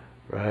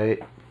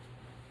 right?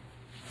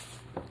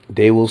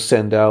 They will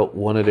send out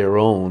one of their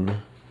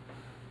own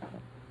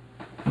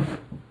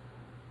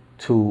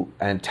to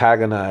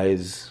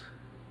antagonize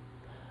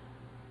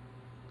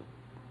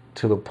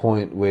to the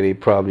point where they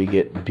probably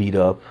get beat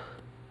up,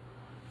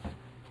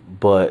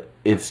 but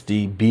it's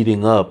the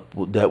beating up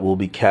that will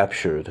be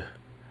captured.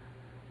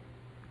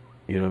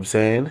 You know what I'm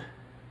saying?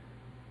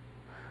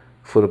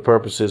 For the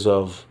purposes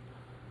of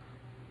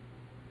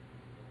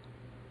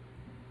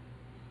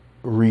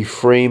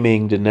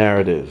reframing the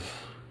narrative.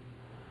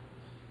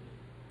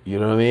 You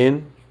know what I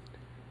mean?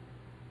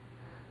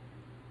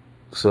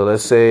 So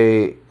let's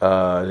say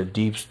the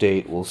deep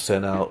state will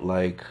send out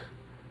like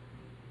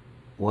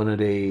one of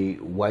the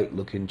white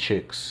looking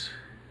chicks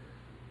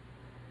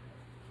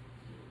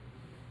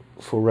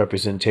for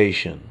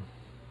representation.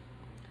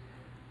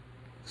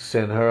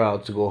 Send her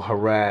out to go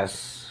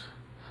harass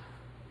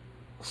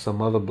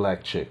some other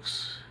black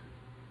chicks.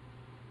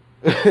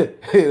 You know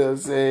what I'm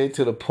saying?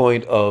 To the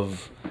point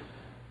of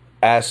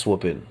ass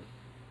whooping.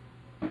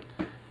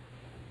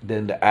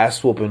 Then the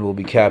ass whooping will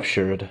be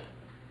captured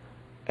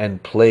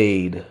and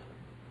played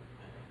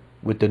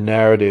with the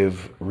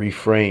narrative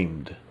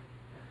reframed.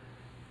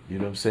 You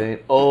know what I'm saying?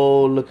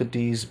 Oh, look at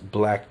these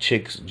black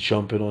chicks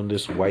jumping on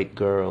this white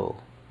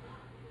girl.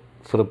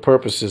 For the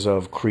purposes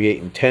of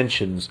creating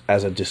tensions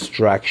as a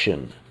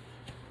distraction.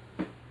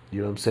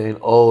 You know what I'm saying?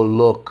 Oh,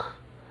 look.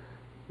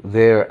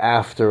 They're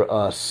after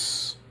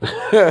us.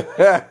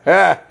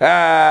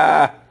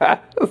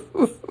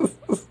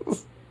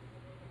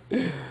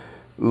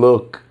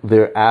 Look,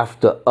 they're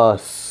after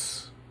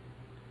us.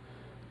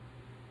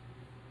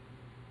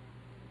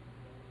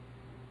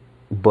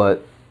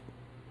 But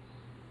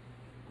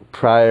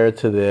prior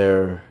to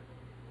their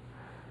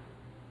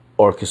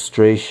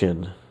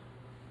orchestration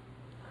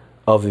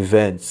of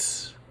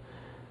events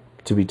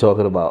to be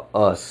talking about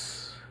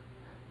us,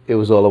 it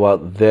was all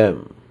about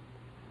them.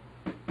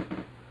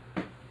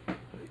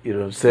 You know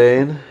what I'm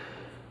saying?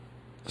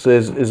 So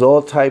there's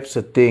all types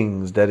of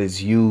things that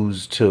is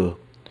used to,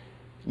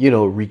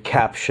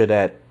 recapture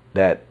that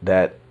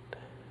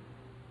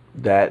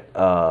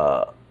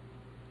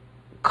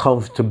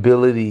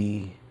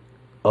comfortability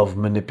of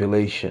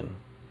manipulation.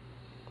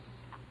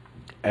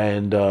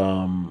 And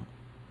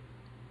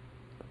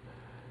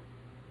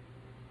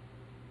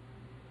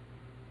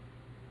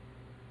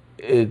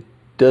it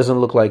doesn't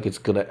look like it's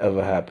gonna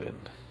ever happen.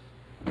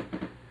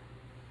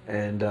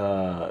 And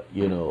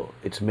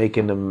it's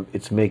making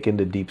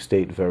the deep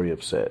state very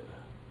upset.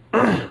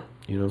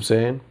 You know what I'm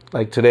saying?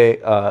 Like today,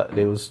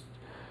 they was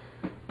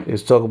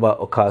talking about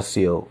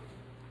Ocasio,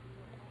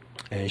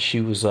 and she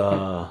was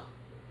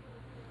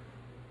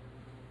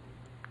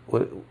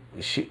what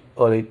she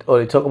they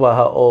talk about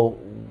how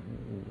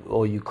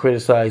you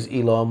criticize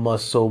Elon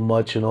Musk so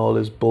much and all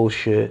this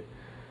bullshit.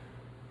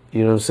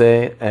 You know what I'm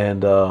saying?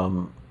 And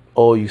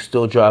you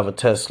still drive a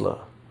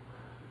Tesla.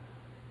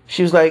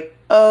 She was like,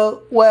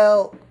 oh,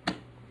 well,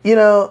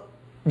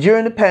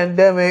 during the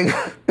pandemic.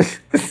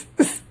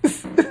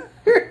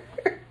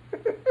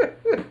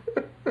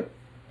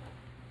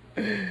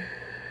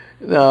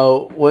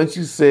 Now, once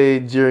you say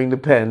during the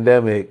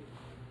pandemic,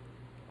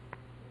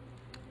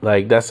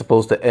 like that's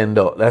supposed to end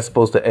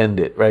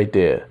it right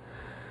there.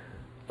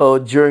 Oh,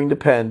 during the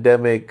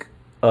pandemic,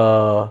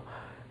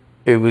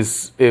 it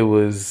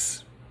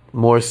was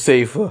more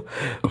safer.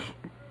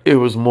 It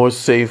was more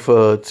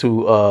safer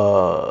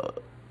to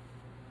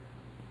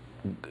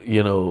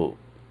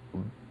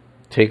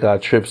take our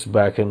trips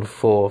back and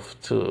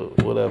forth to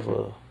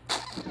whatever.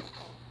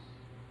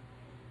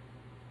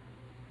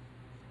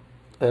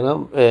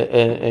 And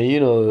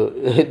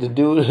the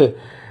dude,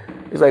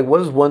 it's like, what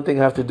does one thing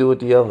have to do with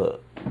the other?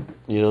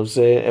 You know what I'm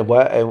saying? And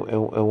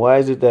why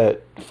is it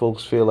that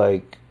folks feel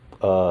like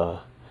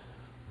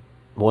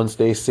once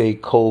they say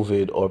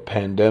COVID or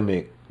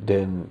pandemic,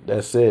 then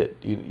that's it.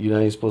 You're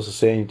not even supposed to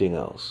say anything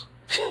else.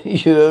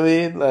 You know what I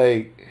mean?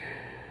 Like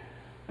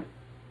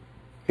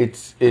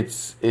it's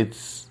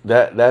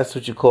that's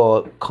what you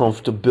call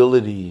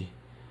comfortability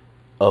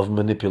of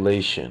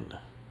manipulation.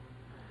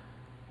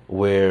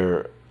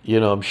 Where,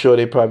 I'm sure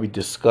they probably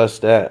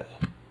discussed that.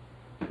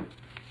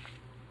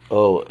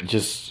 Oh,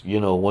 just,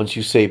 once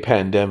you say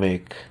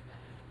pandemic,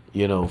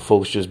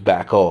 folks just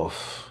back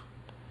off.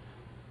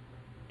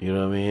 You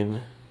know what I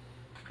mean?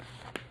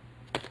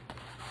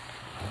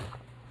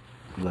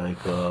 Like,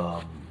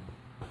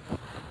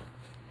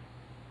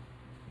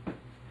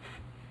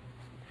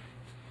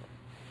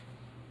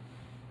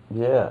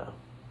 Yeah,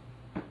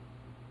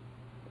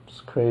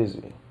 it's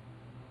crazy.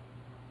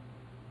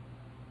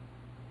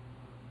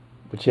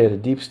 But yeah, the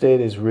deep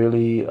state is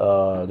really,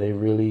 they're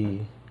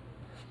really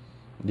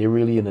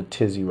in a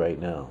tizzy right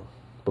now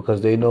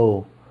because they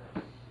know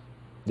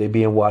they're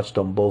being watched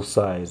on both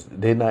sides.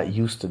 They're not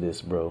used to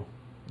this, bro.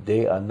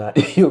 They are not.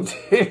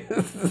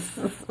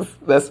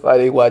 That's why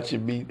they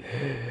watching me.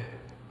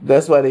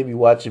 That's why they be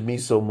watching me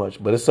so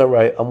much. But it's all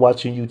right. I'm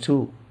watching you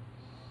too.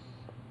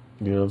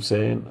 You know what I'm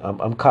saying?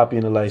 I'm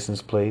copying the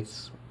license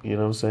plates. You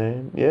know what I'm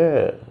saying?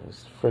 Yeah,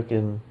 it's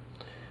freaking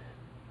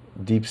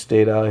deep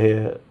state out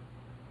here.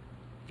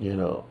 You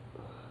know,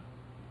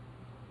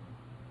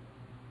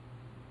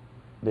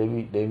 they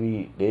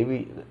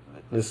be.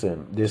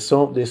 Listen, there's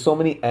so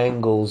many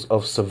angles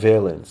of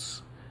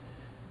surveillance.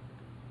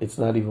 It's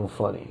not even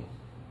funny.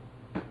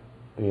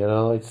 You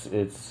know, it's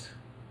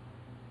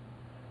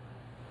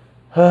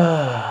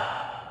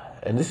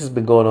and this has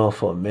been going on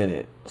for a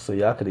minute, so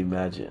y'all could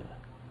imagine.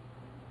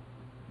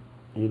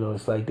 You know,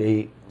 it's like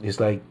they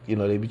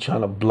be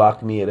trying to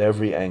block me at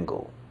every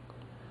angle.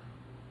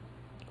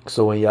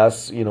 So when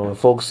when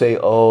folks say,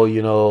 "Oh,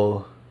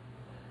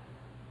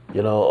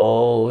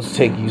 oh, it's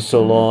taking you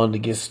so long to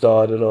get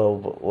started," or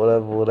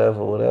whatever,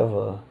 whatever,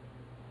 whatever,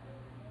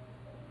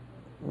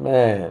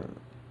 man,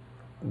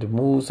 the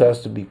moves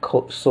has to be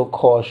so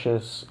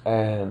cautious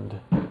and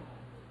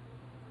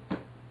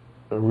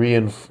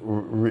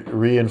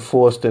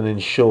reinforced and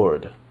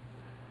ensured.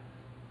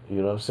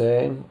 You know what I'm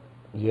saying?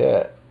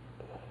 Yeah.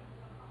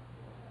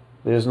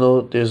 There's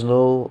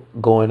no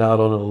going out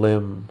on a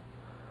limb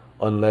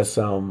unless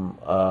I'm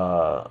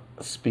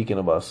speaking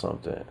about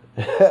something.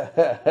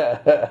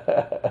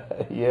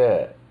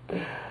 Yeah.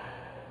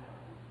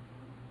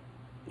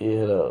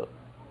 You know,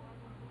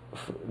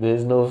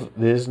 there's no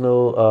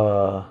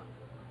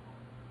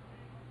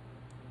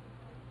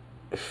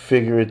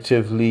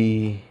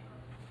figuratively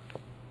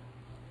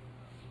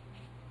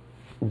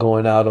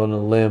going out on a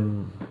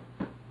limb,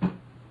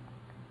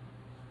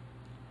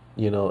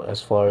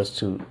 as far as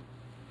to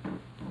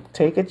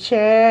take a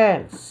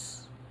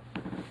chance.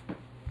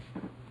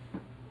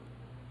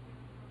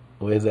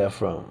 Where's that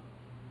from?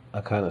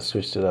 I kind of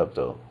switched it up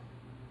though.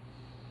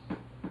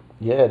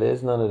 Yeah,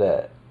 there's none of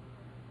that.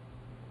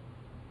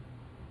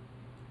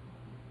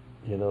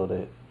 You know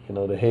that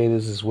the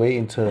haters is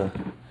waiting to.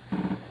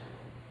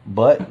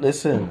 But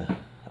listen,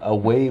 a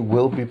way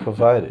will be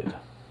provided.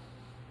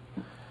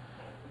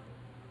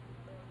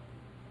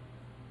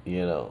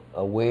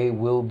 A way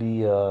will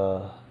be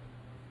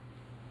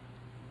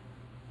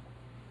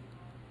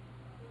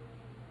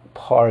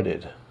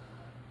parted.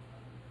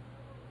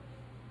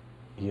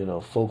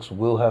 Folks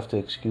will have to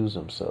excuse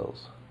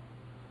themselves.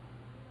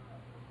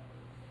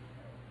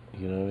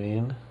 You know what I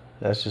mean?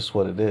 That's just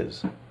what it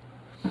is.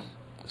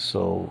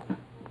 So,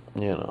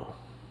 you know,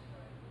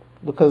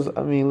 because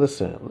I mean,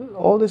 listen,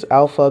 all this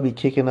alpha be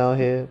kicking out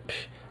here.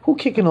 Who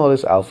kicking all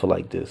this alpha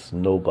like this?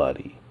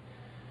 Nobody.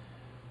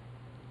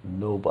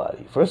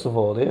 Nobody. First of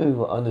all, they don't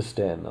even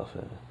understand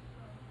nothing.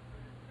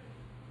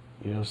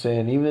 You know what I'm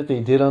saying? Even if they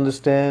did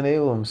understand, they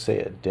wouldn't say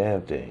a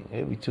damn thing.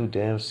 They'd be too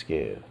damn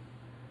scared.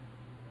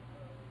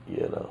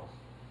 You know.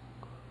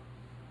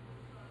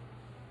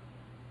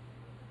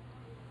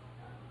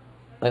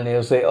 And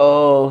they'll say,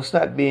 "Oh, it's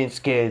not being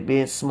scared,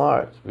 being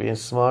smart. Being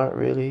smart,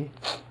 really?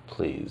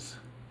 Please."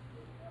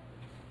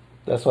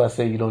 That's why I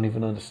say you don't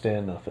even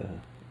understand nothing.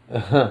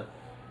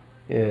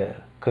 Yeah,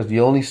 because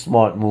the only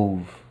smart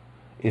move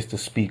is to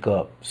speak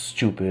up,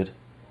 stupid.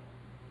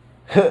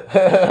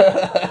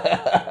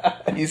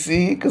 You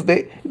see, because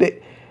they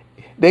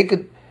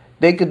could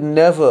they could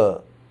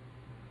never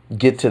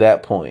get to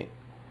that point.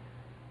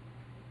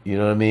 You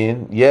know what I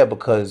mean? Yeah,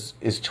 because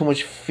it's too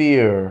much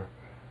fear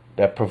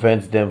that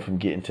prevents them from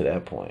getting to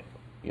that point.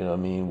 You know what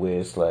I mean?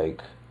 Where it's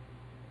like,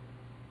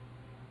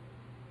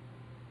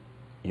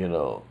 you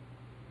know,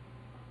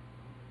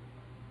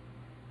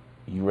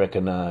 you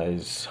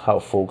recognize how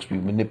folks be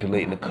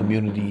manipulating the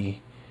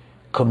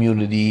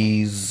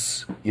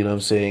communities, you know what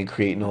I'm saying,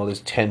 creating all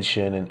this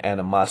tension and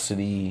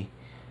animosity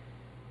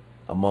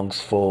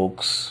amongst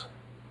folks.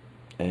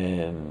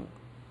 And,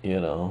 you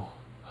know,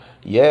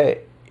 yeah,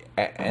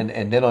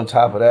 and then on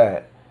top of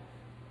that,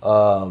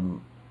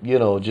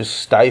 just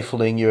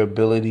stifling your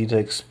ability to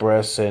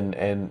express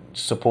and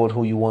support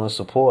who you want to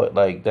support.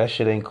 Like that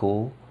shit ain't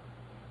cool.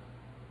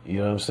 You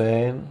know what I'm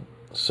saying?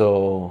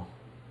 So,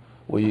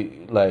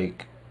 we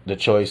like the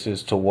choice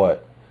is to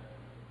what?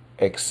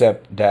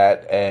 Accept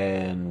that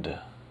and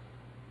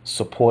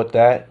support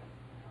that,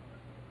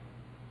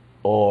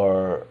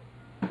 or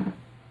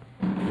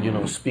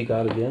speak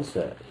out against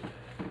that.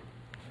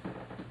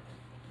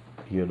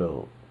 You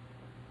know,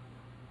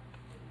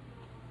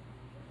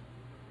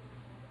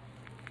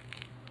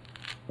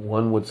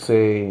 one would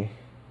say,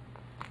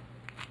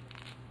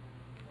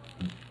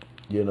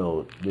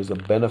 there's a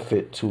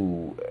benefit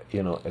to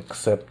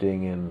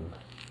accepting and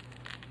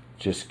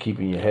just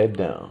keeping your head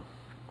down,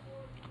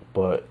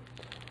 but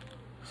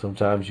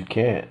sometimes you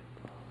can't.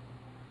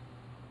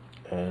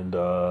 And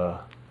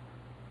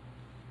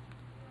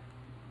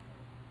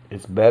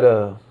it's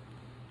better.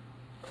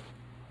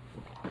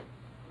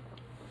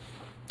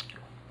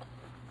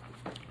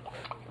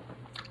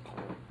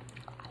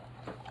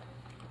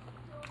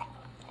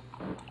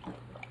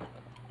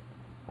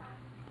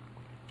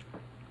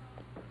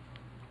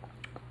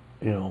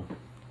 You know,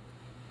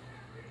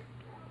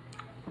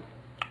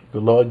 the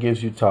Lord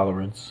gives you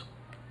tolerance.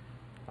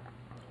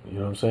 You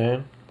know what I'm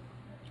saying?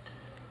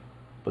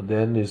 But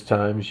then there's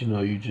times,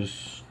 you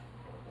just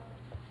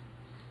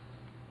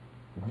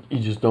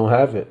don't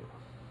have it.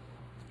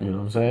 You know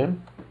what I'm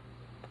saying?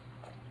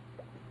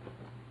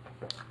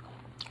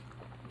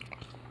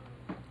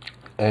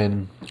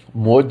 And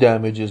more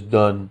damage is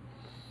done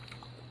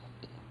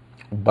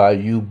by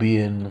you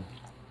being,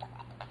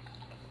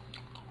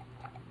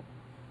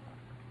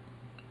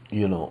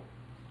 you know,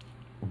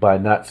 by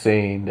not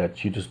saying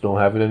that you just don't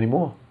have it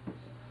anymore.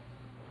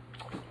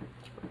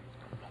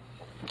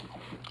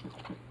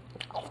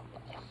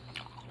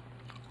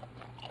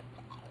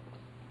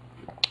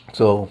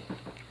 So,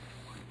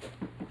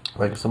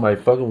 like if somebody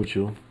fucking with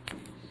you,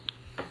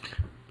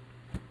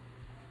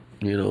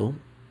 you know,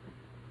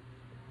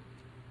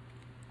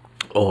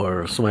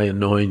 or somebody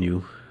annoying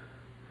you,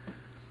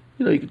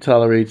 you can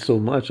tolerate so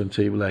much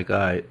until you're like, all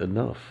right,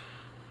 enough.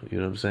 You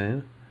know what I'm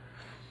saying?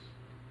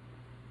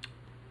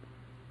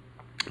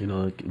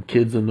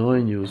 Kids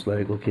annoying you, it's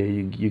like, okay,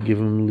 you give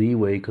them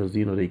leeway because,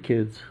 they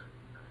kids.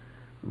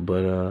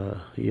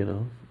 But,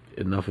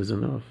 enough is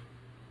enough.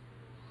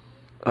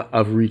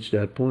 I've reached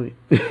that point.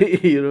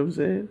 You know what I'm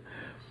saying?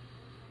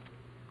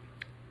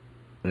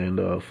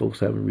 And folks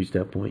haven't reached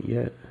that point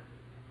yet.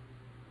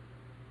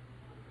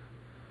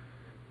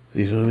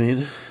 You know what I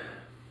mean?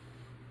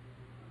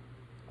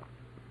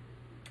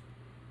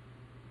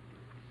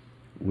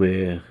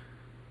 Where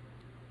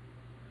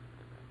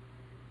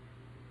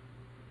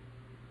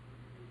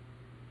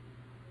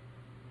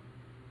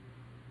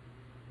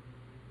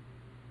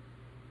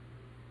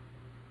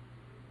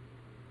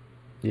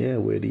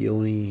where the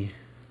only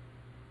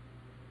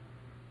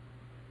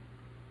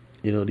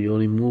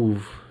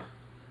move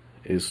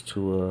is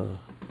to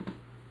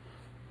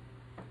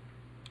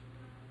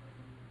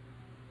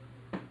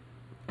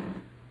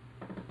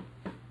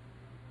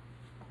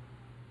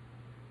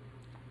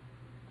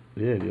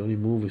the only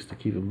move is to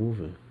keep it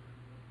moving.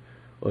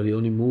 Or the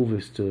only move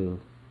is to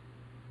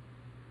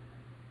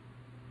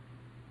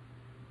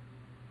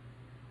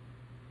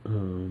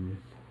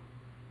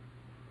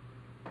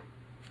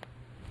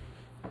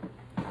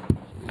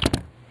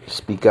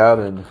speak out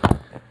and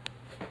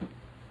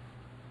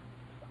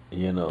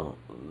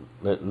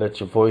let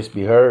your voice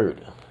be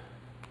heard.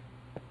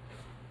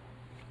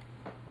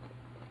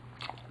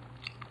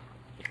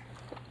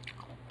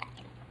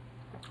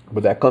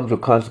 But that comes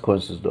with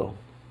consequences, though.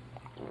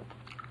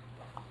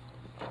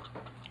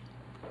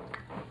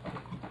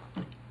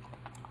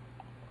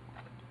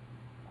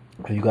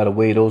 And you got to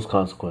weigh those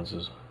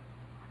consequences.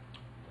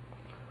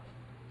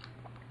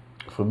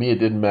 For me, it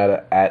didn't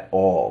matter at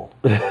all.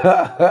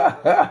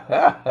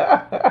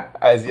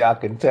 As y'all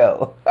can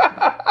tell.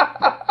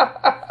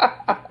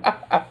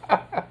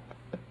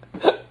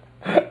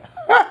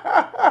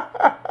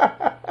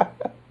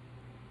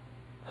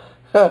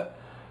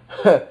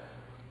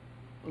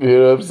 You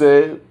know what I'm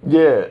saying?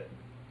 Yeah.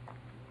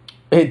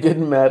 It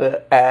didn't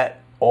matter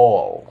at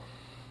all.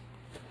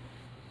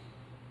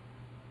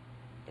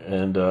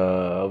 And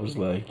I was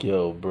like,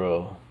 yo,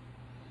 bro.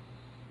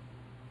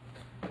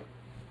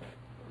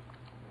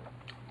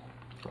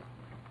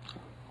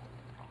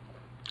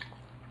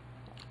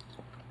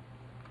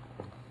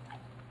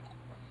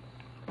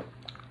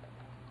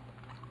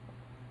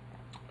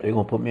 They're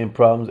going to put me in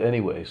problems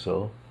anyway,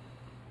 so.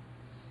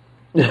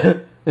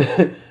 They're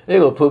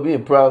going to put me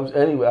in problems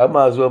anyway. I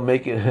might as well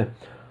make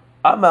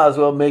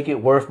it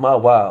worth my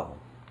while.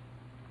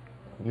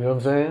 You know what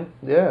I'm saying?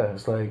 Yeah,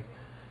 it's like,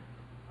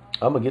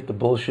 I'm going to get the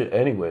bullshit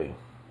anyway.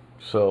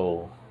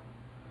 So,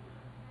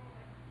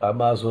 I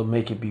might as well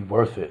make it be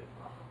worth it.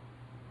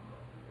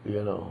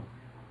 You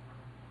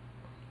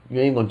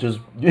ain't gonna just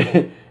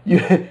you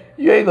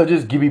ain't gonna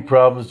just give me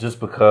problems just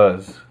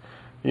because.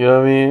 You know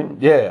what I mean?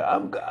 Yeah,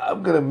 I'm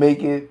gonna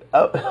make it.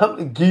 I'm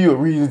gonna give you a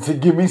reason to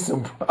give me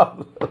some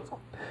problems.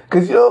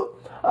 Cause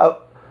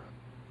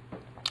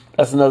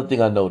that's another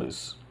thing I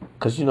noticed.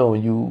 Cause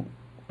when you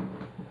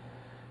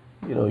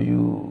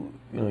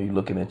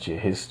looking at your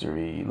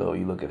history. You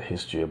look at the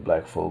history of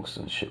black folks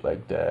and shit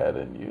like that,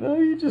 and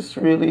you just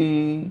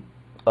really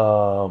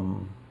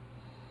look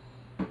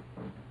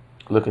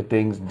at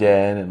things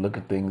then and look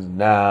at things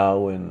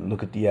now and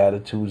look at the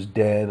attitudes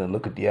then and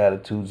look at the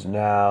attitudes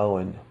now,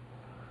 and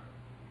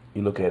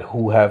you look at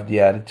who have the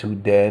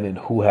attitude then and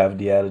who have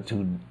the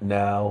attitude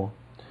now.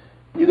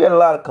 You get a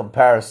lot of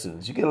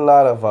comparisons. You get a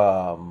lot of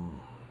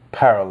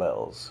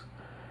parallels.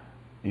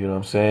 You know what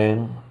I'm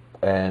saying?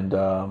 And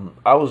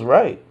I was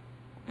right.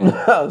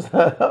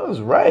 I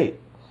was right.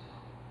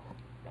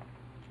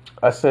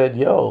 I said,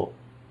 yo,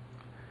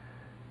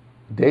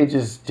 they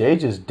just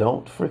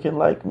don't freaking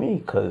like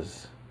me,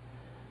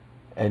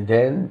 and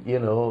then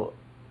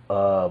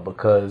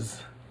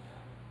because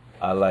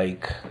I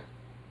like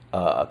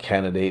a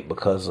candidate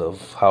because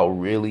of how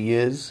real he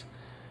is,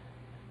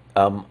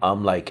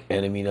 I'm like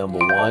enemy number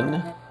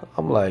one.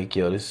 I'm like,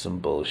 yo, this is some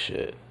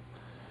bullshit.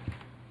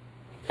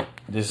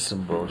 This is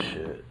some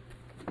bullshit.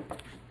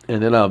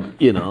 And then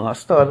I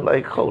started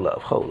like, hold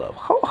up,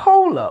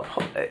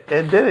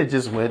 and then it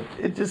just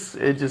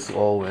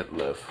all went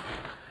left.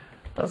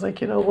 I was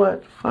like, you know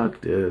what?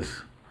 Fuck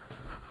this.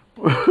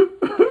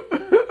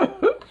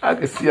 I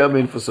can see I'm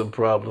in for some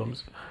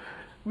problems.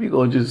 We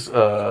gonna just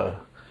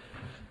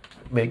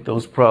make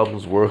those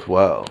problems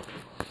worthwhile.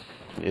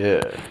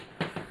 Yeah.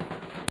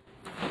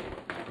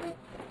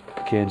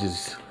 Can't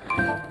just,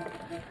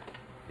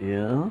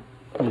 yeah.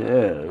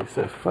 We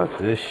said, fuck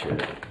this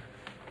shit.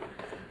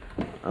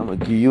 I'm gonna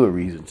give you a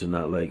reason to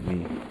not like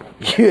me.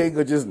 You ain't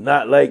gonna just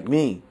not like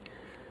me.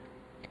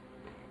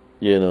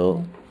 You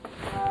know,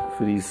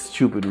 for these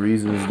stupid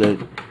reasons that,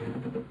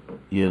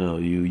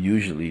 you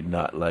usually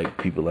not like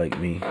people like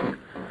me.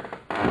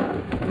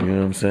 You know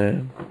what I'm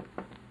saying?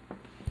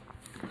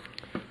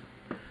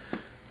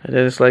 And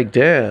then it's like,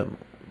 damn,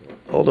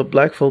 all the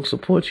black folks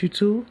support you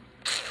too?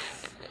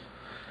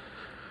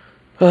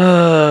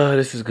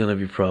 This is gonna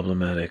be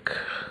problematic.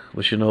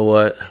 But you know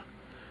what?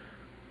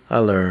 I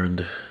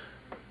learned.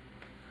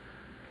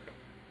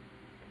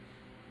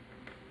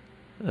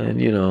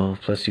 And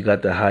plus you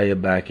got the higher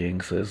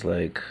backing, so it's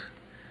like,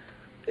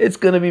 it's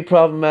gonna be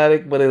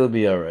problematic, but it'll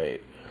be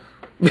alright.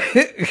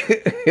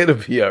 It'll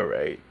be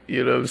alright.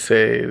 You know what I'm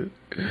saying?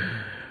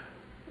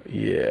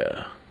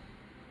 Yeah.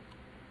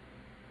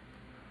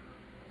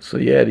 So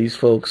yeah, these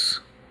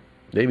folks,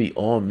 they be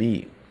on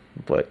me,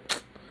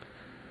 but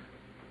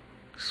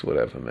it's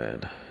whatever,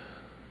 man.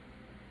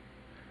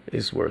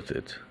 It's worth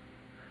it.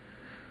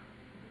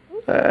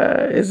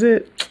 Is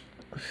it?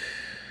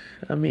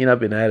 I mean, I've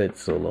been at it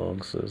so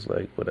long, so it's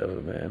like, whatever,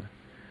 man.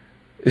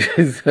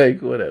 It's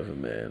like, whatever,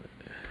 man.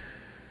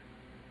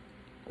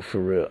 For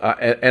real.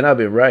 And I've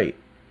been right.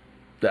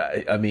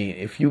 I mean,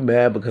 if you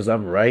mad because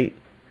I'm right,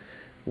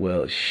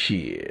 well,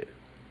 shit.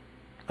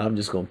 I'm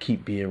just going to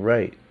keep being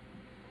right.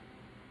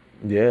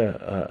 Yeah,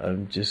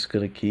 I'm just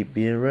going to keep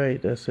being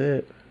right. That's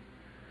it.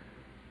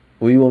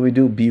 What do you want me to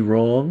do? Be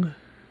wrong?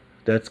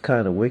 That's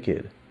kind of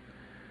wicked.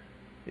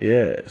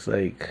 Yeah, it's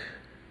like,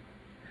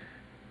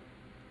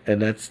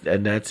 and that's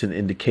an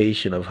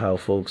indication of how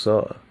folks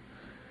are.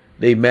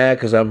 They mad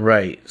because I'm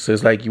right. So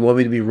it's like, you want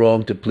me to be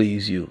wrong to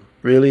please you.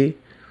 Really?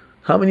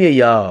 How many of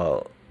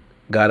y'all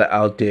gotta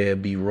out there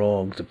be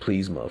wrong to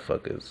please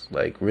motherfuckers?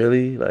 Like,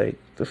 really? Like,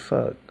 the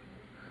fuck?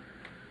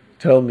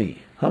 Tell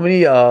me. How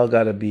many of y'all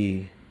gotta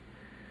be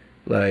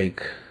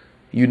like,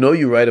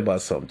 you're right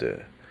about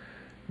something,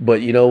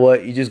 but you know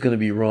what? You're just gonna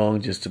be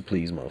wrong just to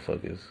please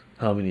motherfuckers.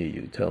 How many of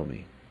you? Tell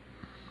me.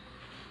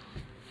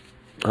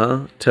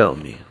 Huh? Tell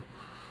me.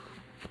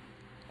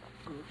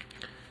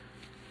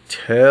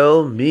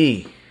 Tell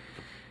me.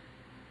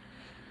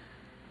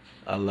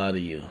 A lot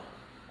of you.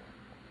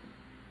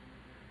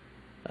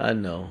 I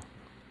know.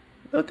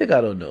 Don't think I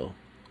don't know.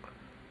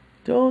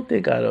 Don't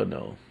think I don't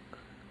know.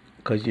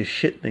 Because you're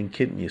shitting and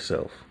kidding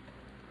yourself.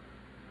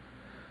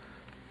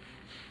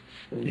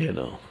 You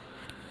know.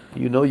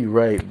 You know you're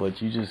right,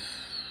 but you just...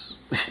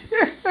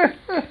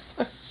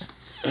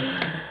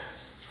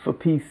 For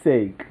peace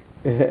sake.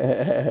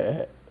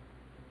 You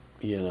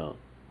know.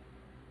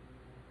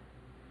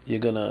 You're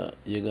gonna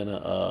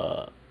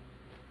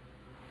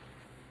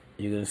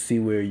see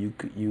where you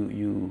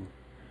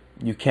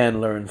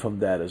can learn from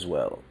that as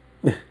well.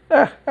 No,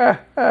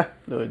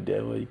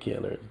 damn well you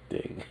can't learn a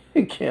thing.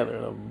 You can't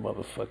learn a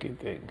motherfucking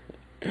thing.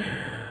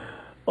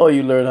 Or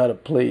you learn how to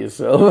play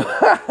yourself.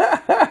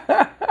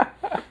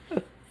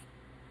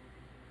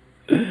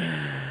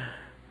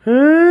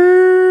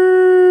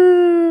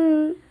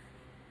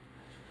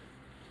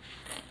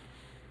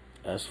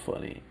 That's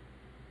funny.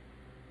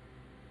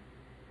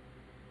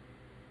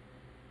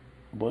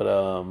 But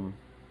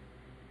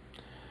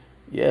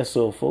yeah,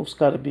 so folks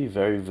got to be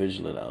very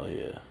vigilant out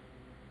here.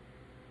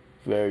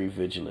 Very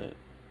vigilant.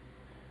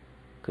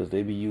 Because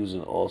they be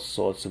using all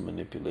sorts of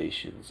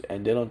manipulations.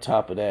 And then on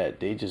top of that,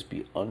 they just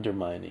be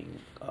undermining,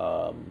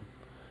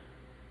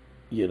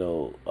 you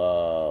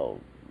know,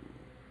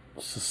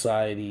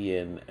 society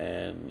and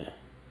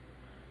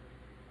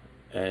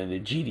the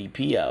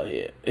GDP out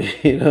here.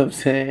 You know what I'm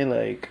saying?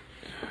 Like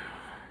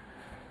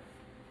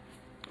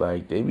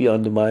they be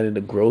undermining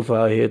the growth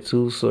out here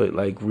too. So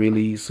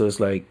it's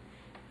like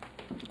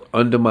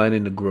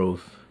undermining the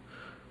growth,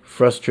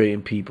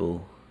 frustrating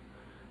people,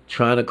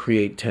 trying to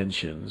create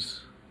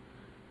tensions.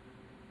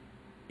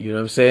 You know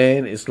what I'm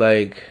saying? It's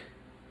like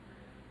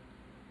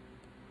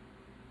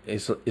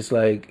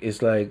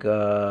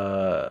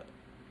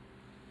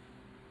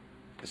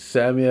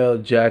Samuel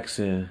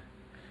Jackson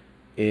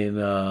in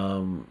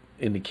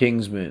the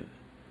Kingsman,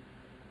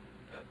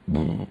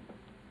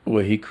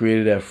 where he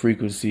created that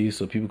frequency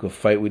so people could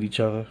fight with each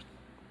other.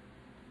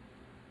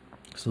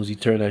 As soon as he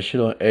turned that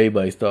shit on,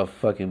 everybody start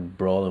fucking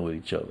brawling with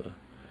each other.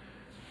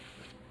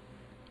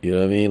 You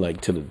know what I mean?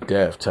 Like to the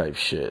death type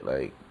shit.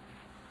 Like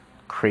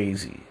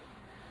crazy.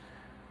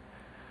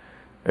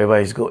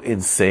 Everybody's go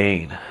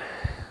insane.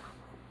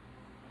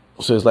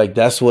 So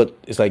that's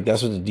what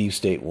the deep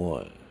state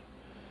want.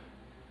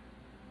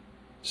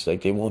 It's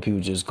like they want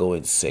people to just go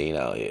insane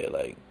out here.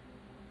 Like,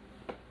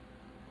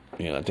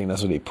 I think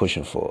that's what they're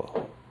pushing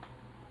for.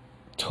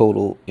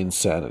 Total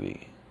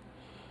insanity.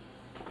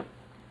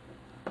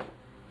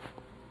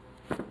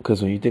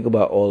 Because when you think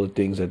about all the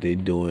things that they're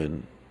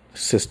doing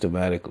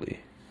systematically,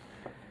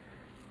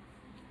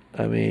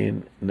 I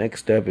mean,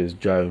 next step is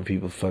driving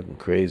people fucking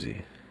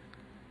crazy.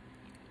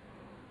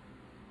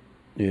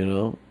 You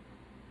know?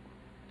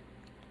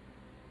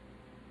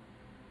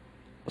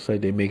 It's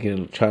like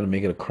trying to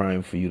make it a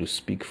crime for you to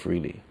speak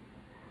freely.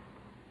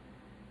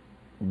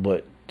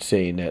 But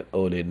saying that,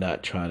 oh, they're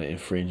not trying to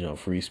infringe on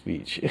free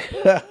speech.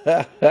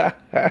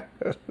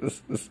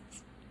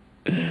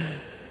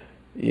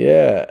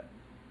 Yeah.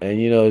 And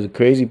the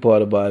crazy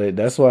part about it,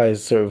 that's why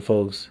certain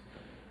folks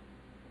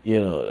be,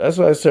 that's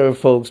why certain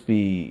folks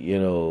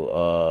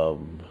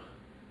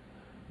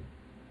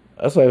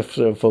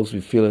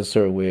be feeling a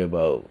certain way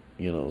about,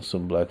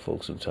 some black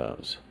folks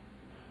sometimes.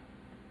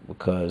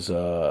 Because,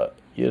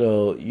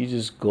 you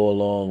just go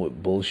along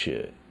with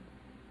bullshit.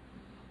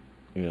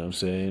 You know what I'm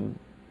saying?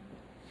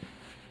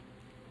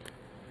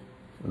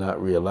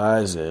 Not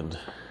realizing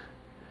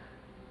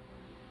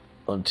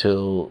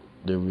until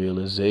the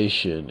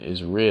realization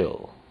is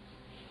real.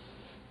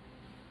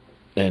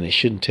 And it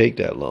shouldn't take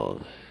that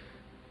long.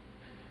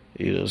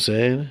 You know what I'm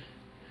saying?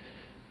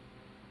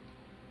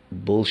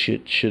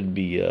 Bullshit should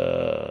be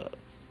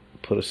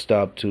put a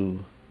stop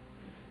to,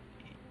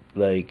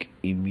 like,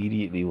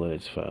 immediately when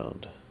it's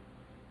found.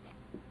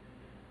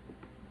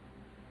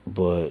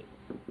 But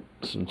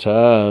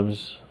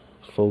sometimes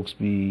folks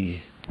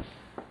be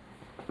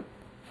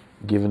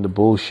giving the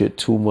bullshit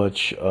too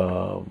much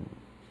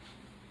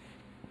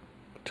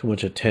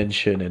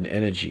attention and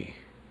energy.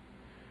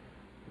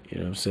 You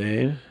know what I'm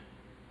saying?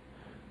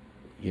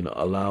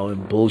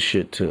 Allowing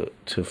bullshit to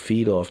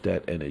feed off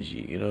that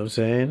energy. You know what I'm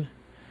saying?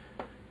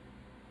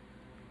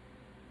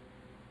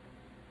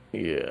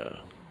 Yeah.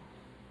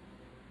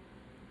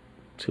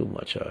 Too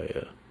much out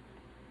here.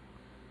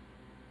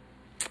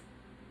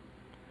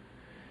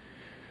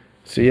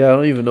 So yeah, I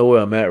don't even know where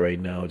I'm at right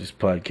now with this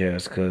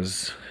podcast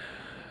because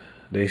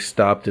they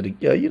stopped it.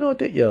 Yo, you know what?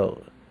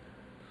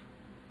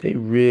 They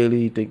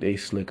really think they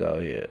slick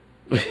out here.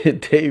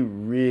 They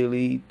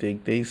really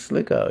think they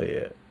slick out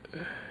here.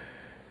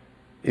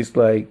 It's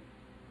like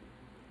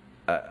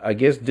I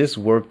guess this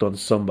worked on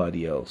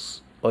somebody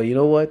else. Or you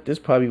know what? This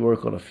probably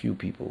worked on a few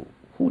people.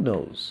 Who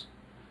knows?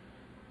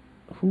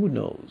 Who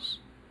knows?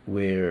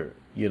 Where,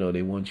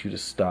 they want you to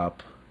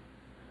stop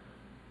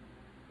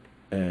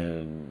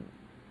and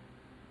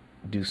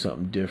do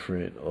something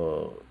different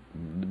or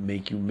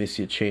make you miss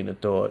your chain of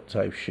thought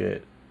type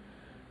shit.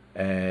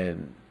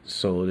 And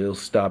so they'll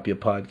stop your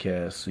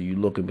podcast. So you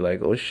look and be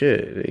like, oh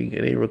shit,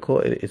 it ain't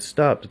recorded. It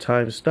stopped. The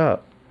time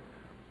stopped.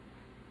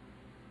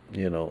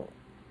 You know,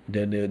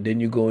 then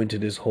you go into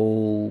this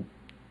whole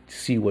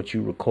see what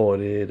you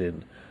recorded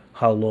and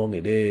how long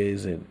it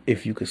is and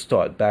if you could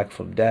start back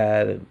from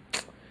that. And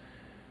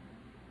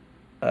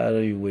I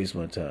don't even waste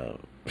my time.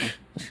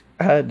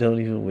 I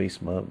don't even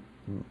waste my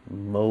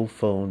mo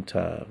phone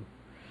time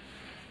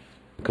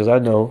because I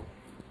know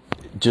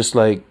just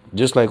like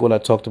what I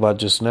talked about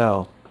just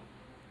now.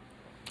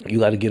 You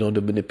got to get on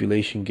the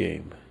manipulation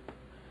game.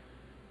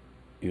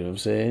 You know what I'm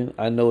saying?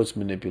 I know it's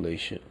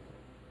manipulation.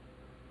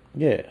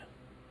 Yeah.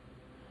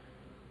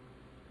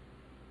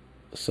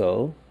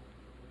 So,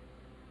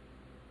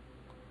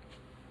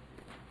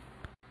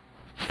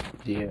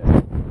 yeah.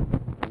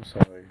 I'm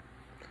sorry.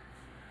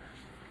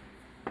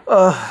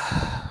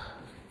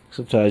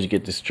 Sometimes you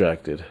get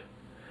distracted.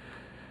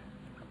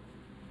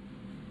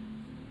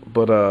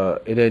 But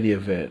in any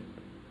event,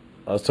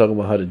 I was talking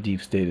about how the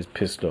deep state is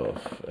pissed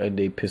off, and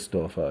they pissed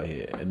off out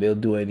here, and they'll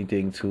do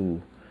anything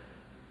to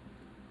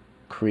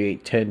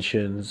create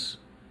tensions.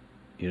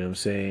 You know what I'm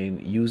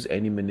saying? Use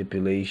any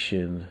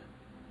manipulation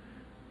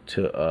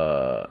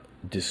to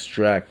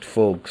distract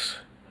folks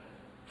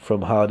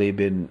from how they've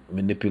been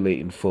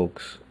manipulating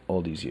folks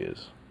all these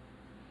years.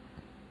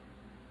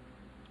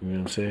 You know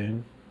what I'm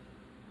saying?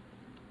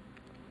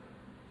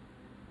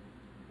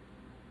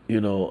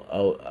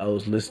 I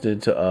was listening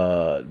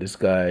to this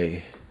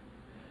guy,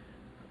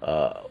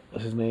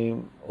 what's his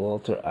name?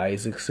 Walter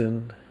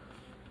Isaacson.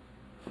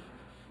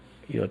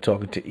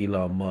 Talking to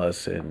Elon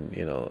Musk, and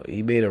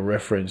he made a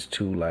reference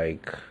to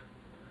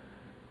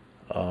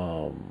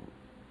um,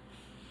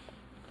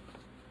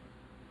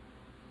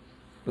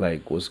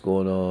 like what's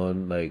going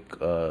on,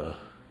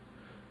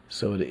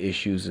 some of the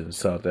issues in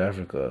South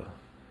Africa.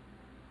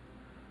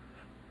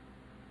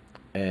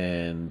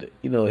 And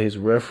his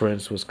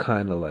reference was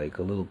kind of like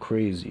a little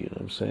crazy. You know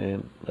what I'm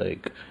saying?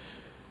 Like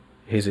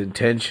his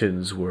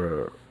intentions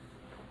were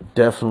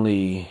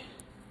definitely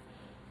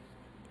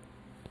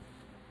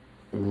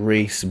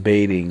race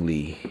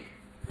baitingly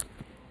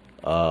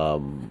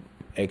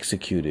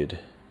executed,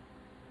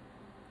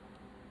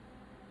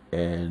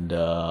 and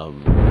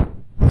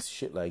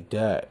shit like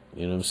that.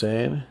 You know what I'm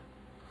saying?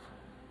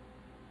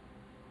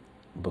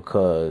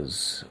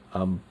 Because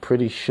I'm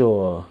pretty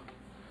sure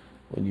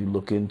when you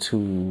look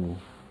into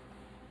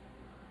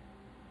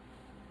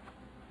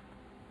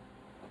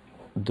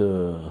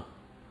the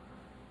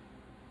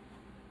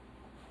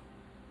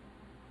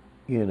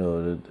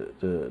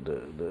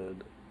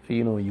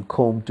when you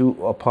comb through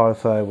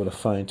apartheid with a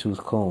fine-tooth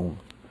comb,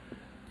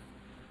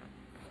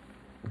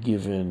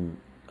 given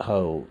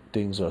how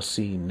things are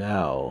seen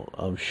now,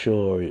 I'm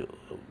sure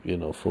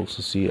folks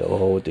will see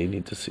all what they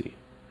need to see.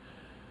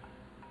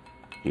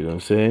 You know what I'm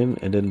saying?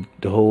 And then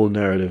the whole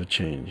narrative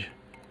change.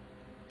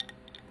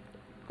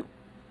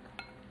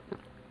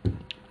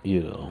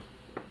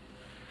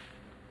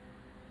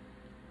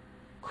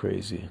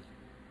 Crazy.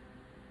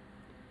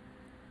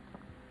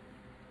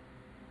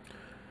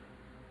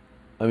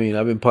 I mean,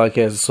 I've been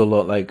podcasting so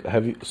long. Like,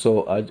 have you?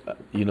 So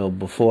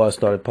before I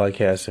started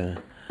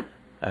podcasting,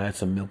 I had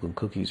some milk and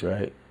cookies,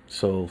 right?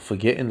 So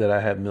forgetting that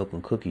I had milk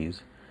and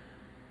cookies.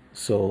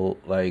 So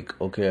like,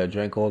 okay, I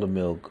drank all the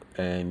milk,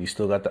 and you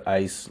still got the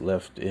ice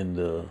left in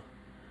the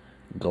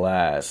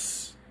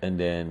glass, and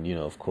then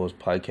of course,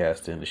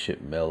 podcasting, the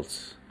shit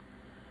melts,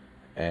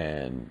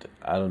 and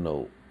I don't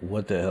know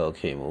what the hell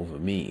came over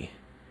me.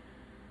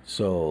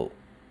 So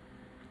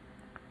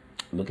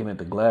looking at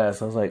the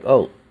glass, I was like,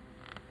 oh,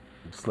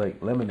 it's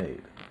like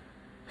lemonade.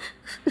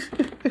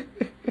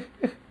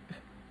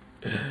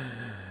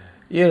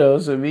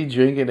 So me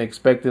drinking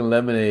expecting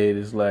lemonade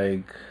is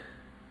like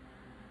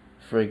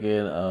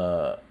freaking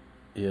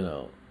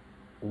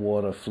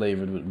water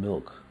flavored with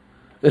milk.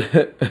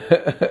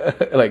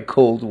 Like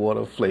cold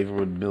water flavored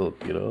with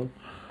milk.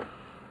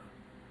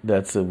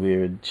 That's a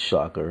weird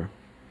shocker.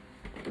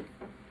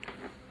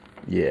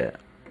 Yeah.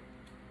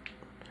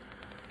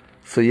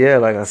 So yeah,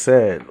 like I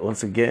said,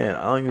 once again,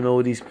 I don't even know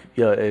what these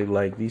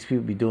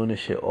people be doing this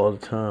shit all the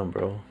time,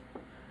 bro.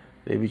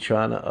 They be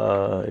trying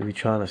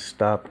to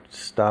stop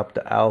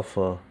the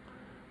alpha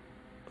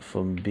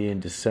from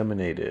being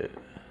disseminated.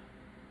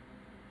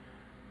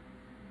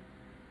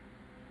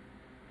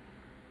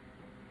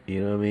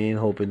 You know what I mean?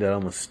 Hoping that I'm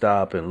gonna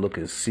stop and look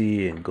and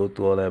see and go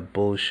through all that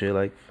bullshit.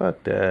 Like,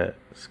 fuck that.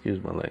 Excuse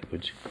my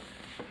language.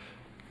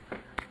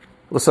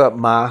 What's up,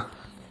 Ma?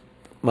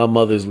 My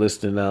mother's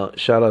listening out.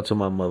 Shout out to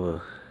my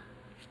mother.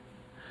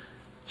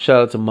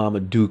 Shout out to Mama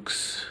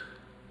Dukes.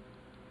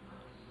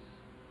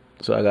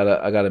 So I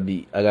gotta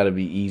be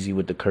easy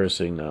with the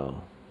cursing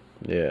now.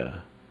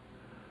 Yeah.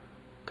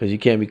 Cause you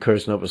can't be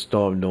cursing up a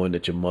storm knowing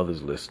that your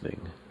mother's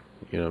listening.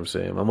 You know what I'm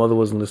saying? My mother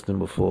wasn't listening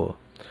before.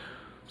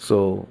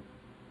 So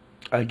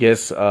I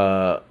guess Missy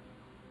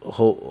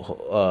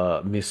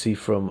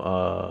from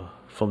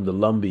the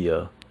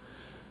Lumbia,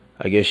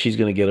 I guess she's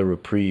gonna get a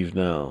reprieve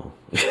now.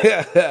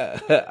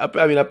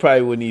 I mean, I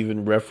probably wouldn't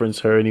even reference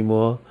her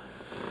anymore,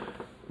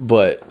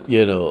 but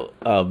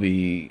I'll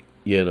be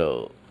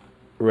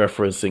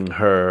referencing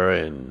her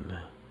and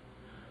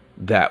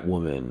that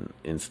woman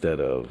instead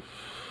of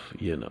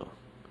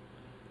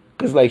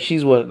because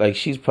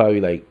she's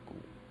probably like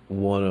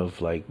one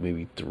of like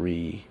maybe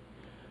three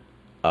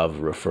I've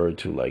referred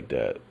to like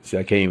that. See,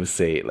 I can't even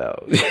say it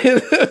loud.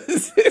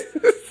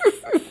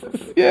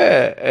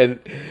 Yeah, and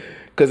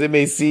because it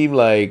may seem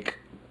like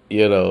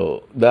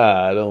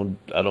nah, I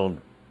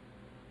don't.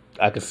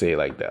 I can say it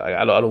like that. Like,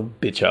 I don't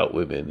bitch out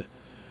women.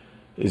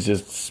 It's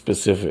just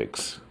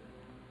specifics.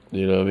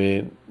 You know what I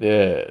mean?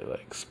 Yeah,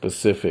 like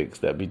specifics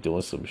that be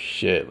doing some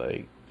shit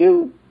like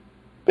you.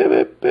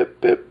 Bip, bip,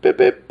 bip, bip,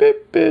 bip,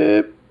 bip,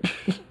 bip.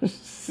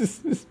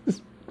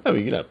 I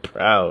mean, you're not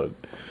proud.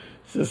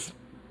 It's just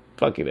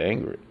fucking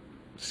angry.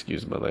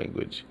 Excuse my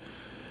language.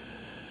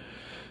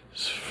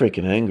 It's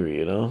freaking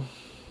angry,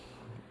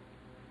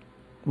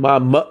 My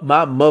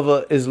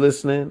mother is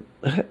listening.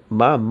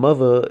 My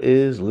mother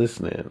is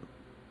listening.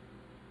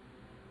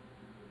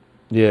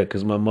 Yeah,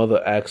 because my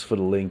mother asked for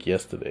the link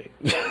yesterday.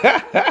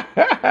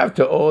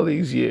 After all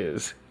these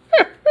years.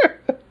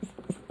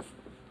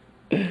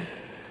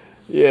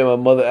 Yeah, my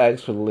mother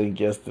asked for the link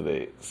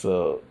yesterday.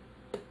 So,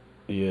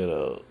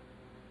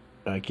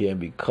 I can't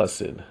be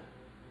cussing.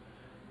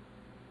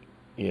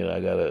 I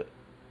gotta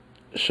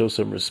show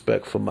some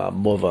respect for my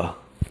mother.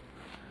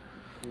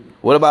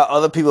 What about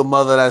other people's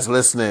mother that's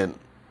listening?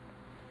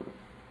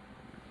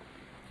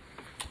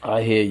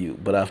 I hear you,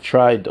 but I've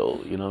tried though,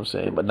 you know what I'm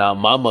saying? But now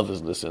my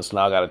mother's listening, so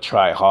now I gotta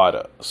try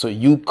harder. So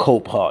you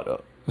cope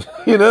harder.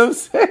 You know what I'm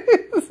saying?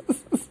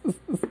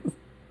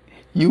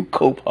 You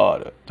cope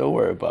harder. Don't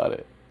worry about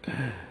it.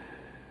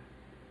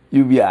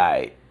 You be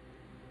alright.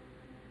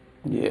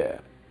 Yeah.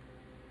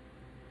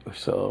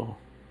 So,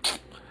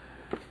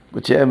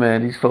 but yeah,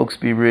 man, these folks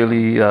be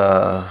really,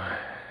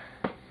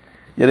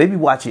 they be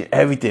watching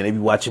everything. They be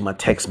watching my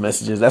text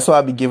messages. That's why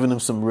I be giving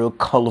them some real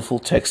colorful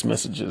text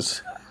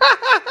messages.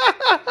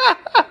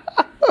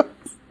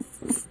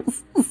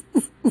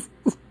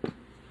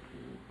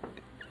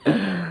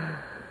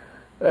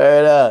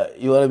 Alright,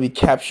 you want to be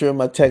capturing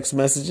my text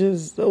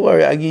messages? Don't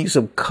worry, I give you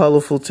some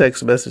colorful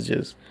text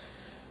messages.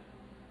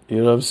 You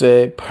know what I'm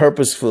saying?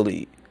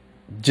 Purposefully,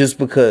 just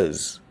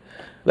because.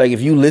 Like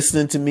if you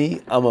listening to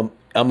me, I'm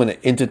gonna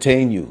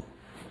entertain you.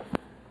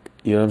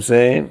 You know what I'm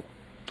saying?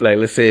 Like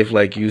let's say if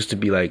like you used to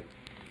be like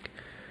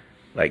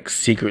like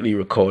secretly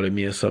recording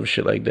me or some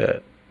shit like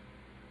that.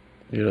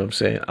 You know what I'm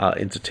saying? I'll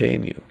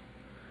entertain you.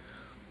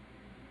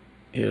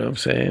 You know what I'm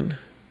saying?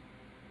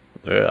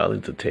 Yeah, I'll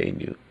entertain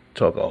you.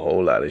 Talk a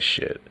whole lot of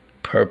shit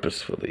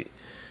purposefully.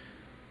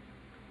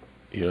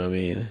 You know what I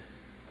mean?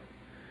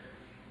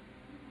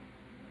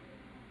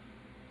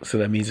 So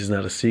that means it's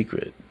not a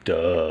secret.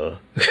 Duh.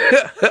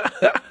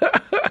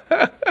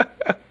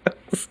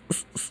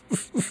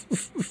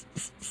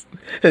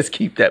 Let's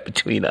keep that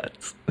between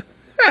us.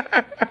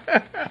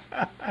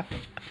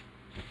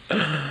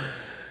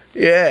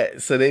 Yeah,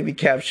 so they be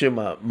capturing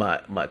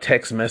my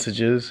text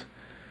messages.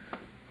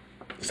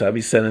 So I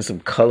be sending some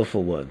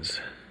colorful ones.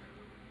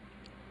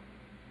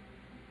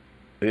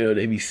 You know,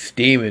 they be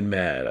steaming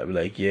mad. I be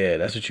like, yeah,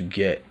 that's what you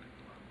get.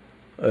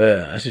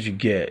 Yeah, that's what you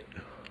get.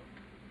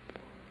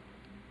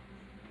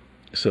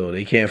 So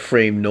they can't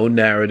frame no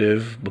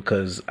narrative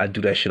because I do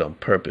that shit on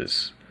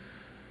purpose.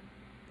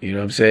 You know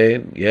what I'm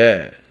saying?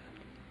 Yeah.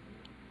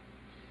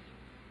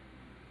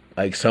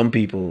 Like some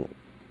people,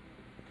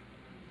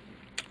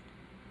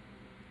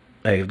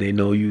 like if they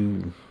know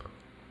you,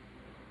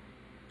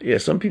 yeah,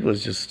 some people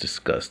is just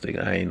disgusting.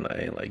 I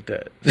ain't like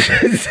that.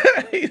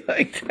 I ain't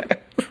like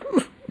that.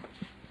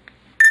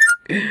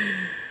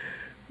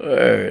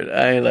 Word,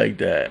 I ain't like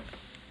that.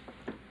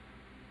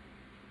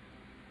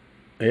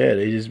 Yeah,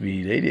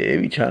 they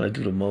be trying to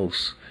do the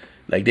most.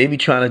 Like they be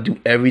trying to do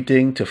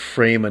everything to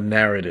frame a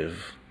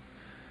narrative.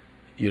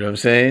 You know what I'm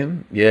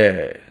saying?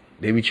 Yeah.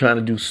 They be trying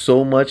to do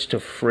so much to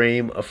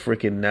frame a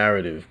freaking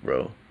narrative,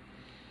 bro.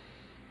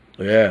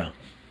 Yeah.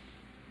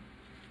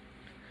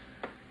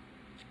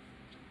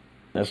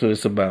 That's what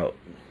it's about.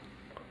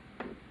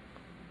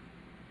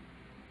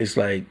 It's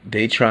like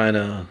they trying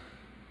to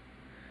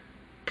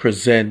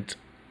present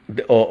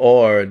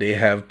or they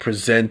have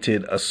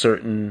presented a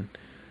certain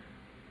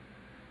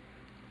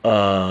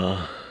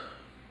uh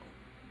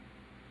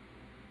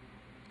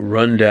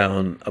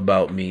rundown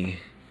about me,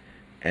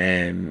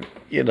 and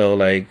you know,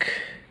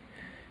 like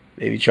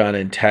they be trying to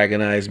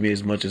antagonize me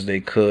as much as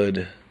they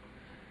could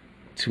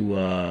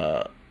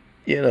to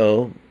you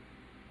know,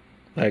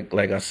 like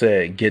I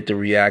said, get the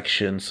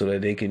reaction so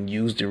that they can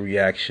use the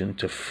reaction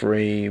to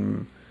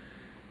frame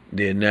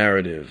their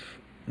narrative.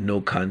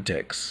 No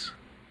context.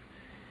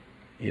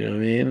 You know what I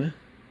mean?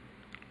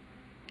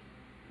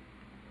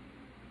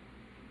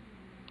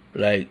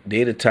 Like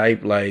they the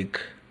type,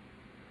 like,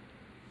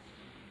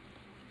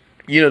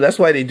 you know, that's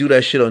why they do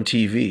that shit on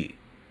TV.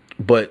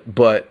 But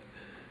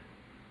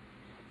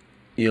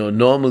you know,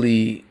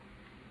 normally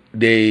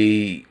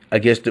they, I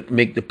guess, to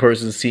make the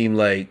person seem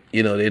like,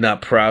 you know, they're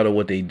not proud of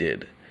what they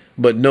did.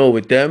 But no,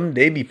 with them,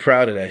 they be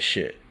proud of that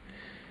shit.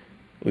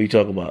 What you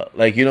talk about?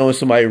 Like, you know, when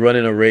somebody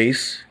running a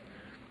race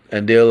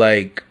and they'll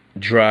like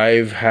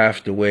drive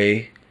half the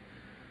way,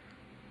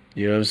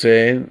 you know what I'm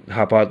saying?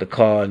 Hop out the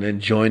car and then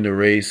join the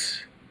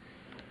race.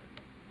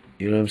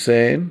 You know what I'm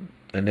saying?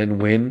 And then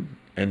win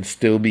and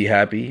still be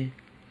happy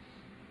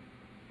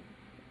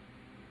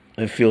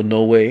and feel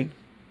no way.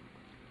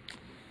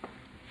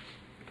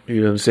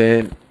 You know what I'm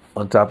saying?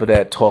 On top of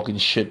that, talking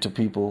shit to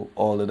people,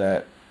 all of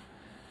that.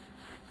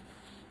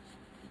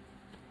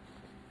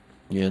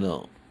 You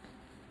know,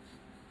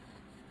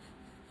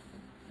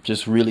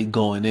 just really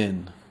going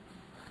in,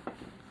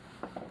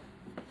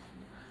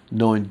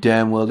 knowing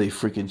damn well they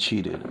freaking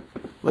cheated.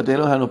 But they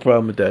don't have no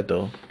problem with that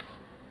though.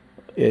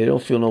 Yeah, they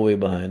don't feel no way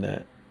behind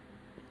that.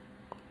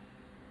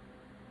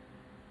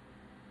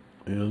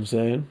 You know what I'm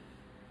saying?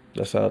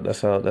 That's how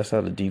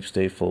the deep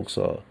state folks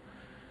are.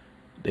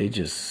 They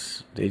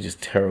just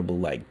terrible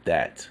like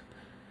that.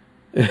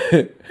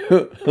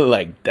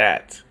 Like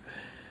that.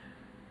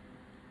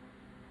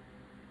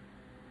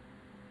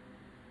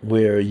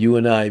 Where you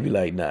and I be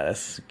like, nah,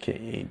 that's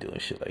can't, you ain't doing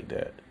shit like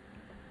that.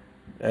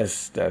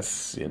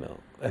 That's you know,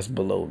 that's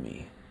below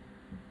me.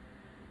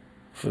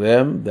 For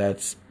them,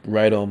 that's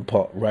right on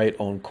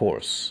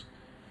course.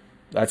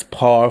 That's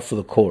par for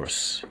the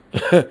course.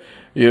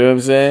 You know what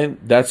I'm saying?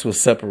 That's what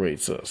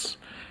separates us.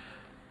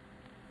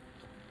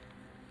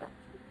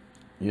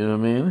 You know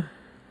what I mean?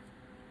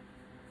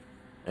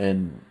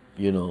 And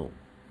you know,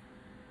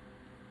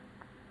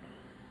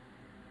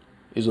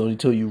 it's only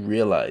till you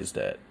realize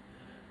that.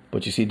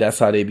 But you see, that's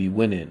how they be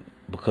winning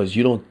because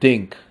you don't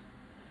think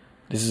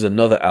this is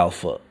another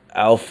alpha.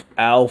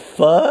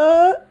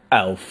 Alpha.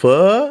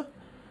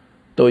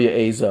 Throw your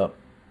A's up.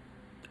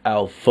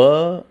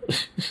 Alpha.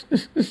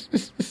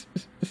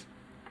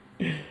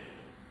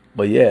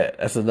 But yeah,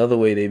 that's another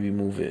way they be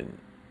moving,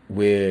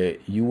 where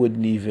you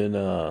wouldn't even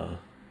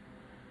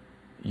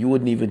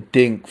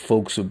think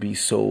folks would be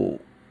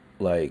so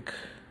like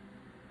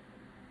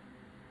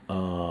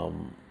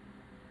um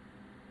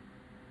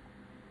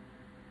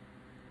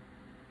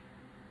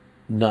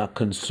not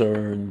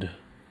concerned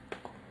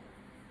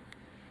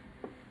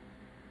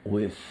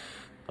with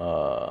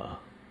uh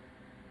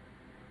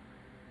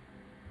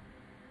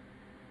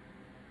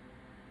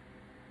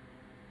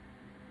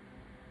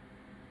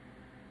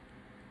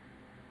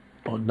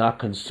or not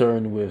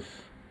concerned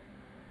with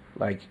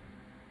like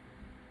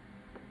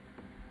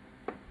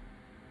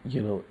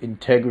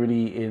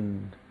integrity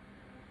in,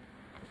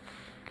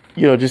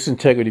 just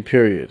integrity,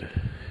 period.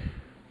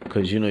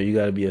 Because, you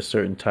got to be a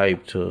certain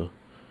type to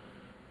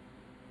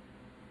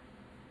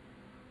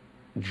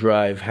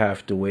drive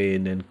half the way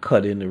and then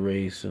cut in the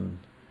race and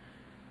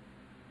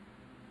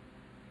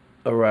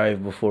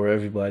arrive before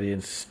everybody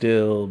and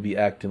still be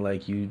acting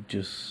like you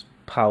just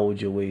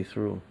powered your way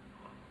through.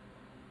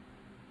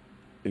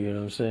 You know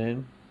what I'm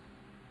saying?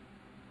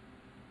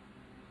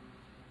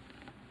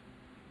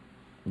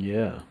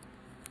 Yeah.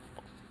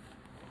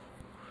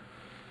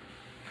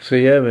 So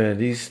yeah, man,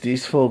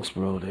 these folks,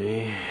 bro,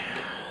 they,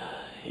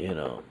 you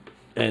know,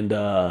 and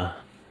I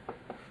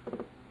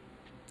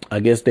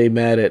guess they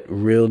mad at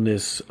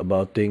realness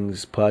about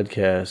things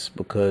podcast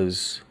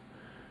because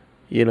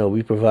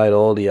we provide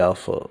all the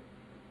alpha.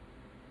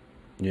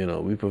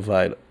 We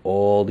provide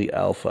all the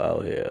alpha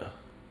out here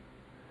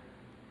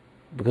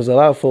because a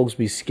lot of folks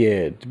be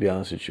scared. To be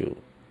honest with you,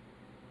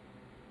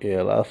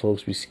 yeah, a lot of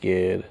folks be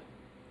scared.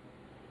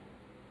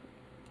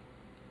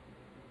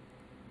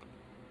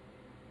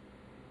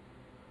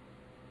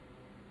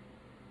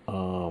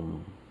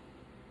 Um,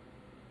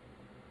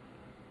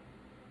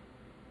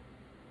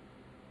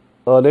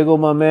 oh, there go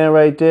my man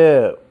right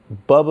there.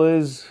 Bubba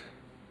is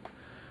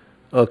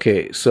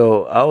okay.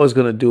 So I was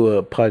gonna do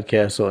a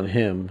podcast on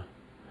him.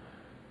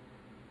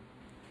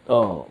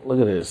 Oh, look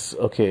at this.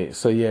 Okay,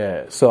 so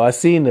yeah, so I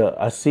seen the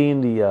every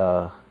penny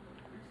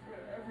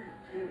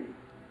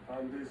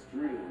on this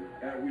dream,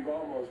 and we've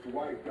almost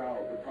wiped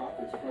out the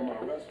profits from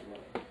our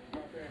restaurant.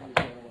 My family's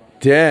got a lot of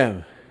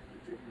damn.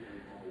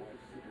 particularly my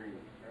wife's Sabrina,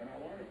 and I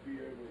want to be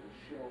able to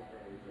show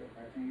her that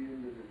at the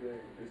end of the day,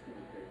 it's going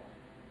to pay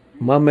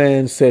off. My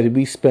man said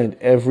we spent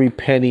every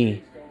penny.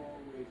 Things don't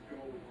always go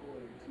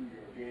according to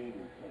your game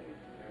plan,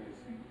 and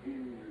it's the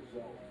end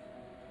result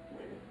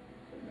when it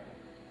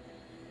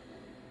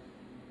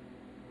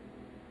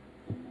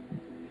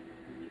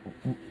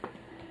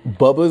matters.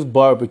 Bubba's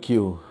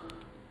barbecue.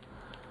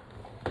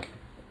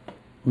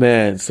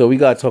 Man, so we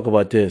gotta talk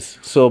about this.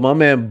 So my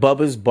man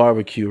Bubba's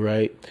barbecue,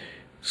 right?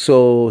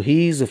 So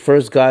he's the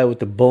first guy with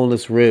the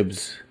boneless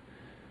ribs,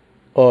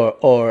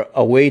 or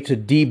a way to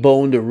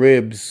debone the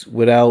ribs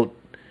without.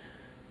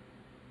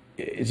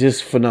 It's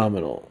just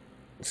phenomenal.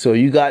 So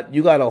you got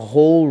a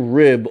whole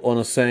rib on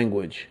a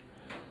sandwich.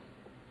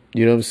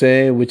 You know what I'm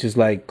saying? Which is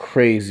like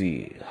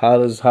crazy. How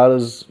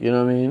does you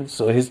know what I mean?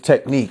 So his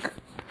technique.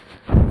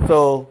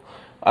 So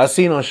I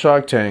seen on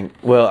Shark Tank.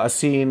 Well, I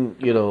seen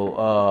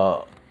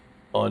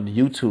on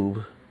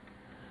YouTube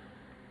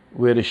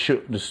where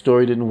the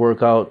story didn't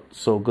work out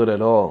so good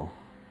at all.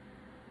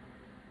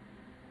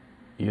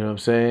 You know what I'm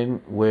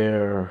saying?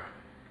 Where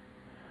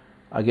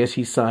I guess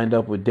he signed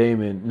up with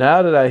Damon.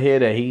 Now that I hear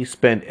that he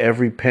spent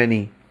every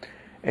penny,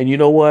 and you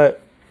know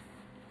what?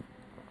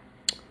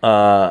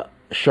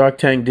 Shark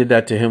Tank did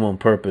that to him on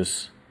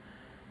purpose.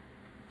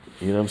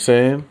 You know what I'm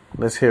saying?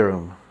 Let's hear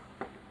him.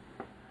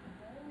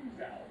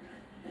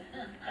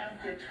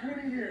 After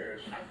 20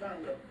 years, I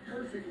found the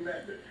perfect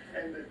method,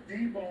 and the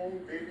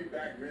deboned baby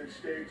back rib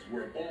steaks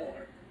were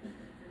born.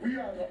 We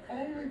are the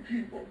only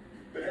people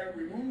that have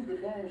removed the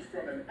bones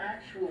from an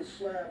actual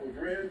slab of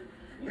rib,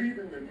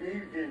 leaving the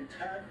meat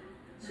intact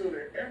so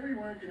that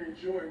everyone can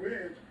enjoy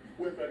ribs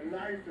with a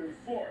knife and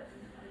fork.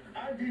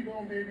 Our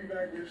deboned baby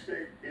back rib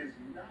steak is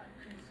not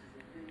pieces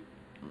of meat.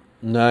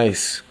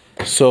 Nice.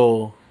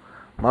 So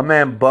my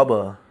man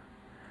Bubba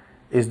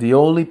is the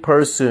only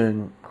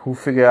person who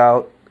figured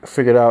out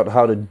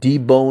how to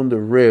debone the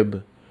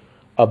rib,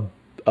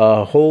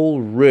 a whole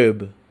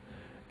rib,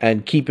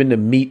 and keeping the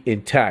meat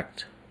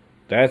intact.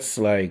 That's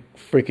like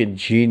freaking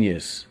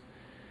genius.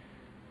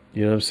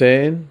 You know what I'm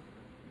saying?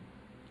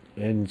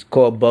 And it's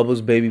called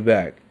Bubba's Baby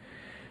Back.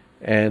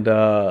 And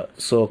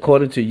so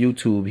according to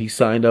YouTube, he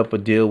signed up a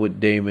deal with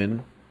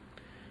Damon.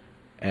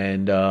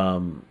 And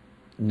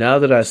now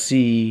that I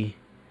see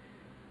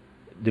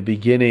the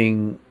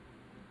beginning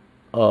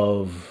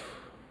of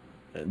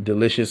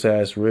delicious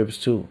ass ribs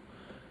too.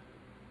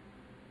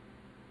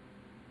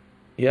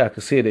 Yeah, I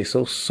can see it. They're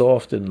so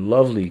soft and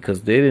lovely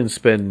because they didn't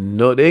spend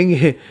no.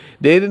 They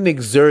didn't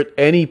exert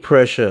any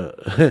pressure.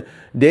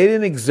 They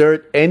didn't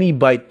exert any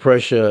bite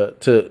pressure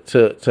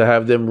to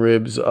have them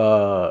ribs,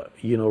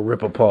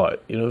 rip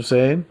apart. You know what I'm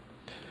saying?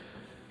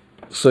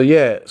 So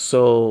yeah.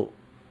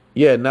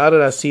 Now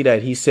that I see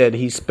that he said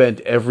he spent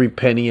every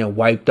penny and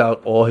wiped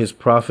out all his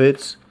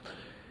profits.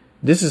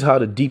 This is how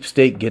the deep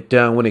state get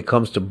down when it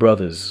comes to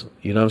brothers.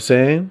 You know what I'm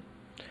saying?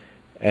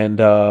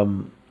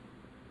 And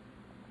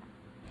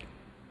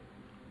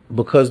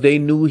because they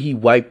knew he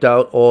wiped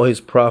out all his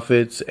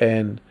profits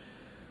and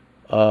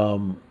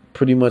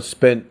pretty much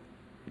spent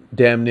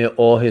damn near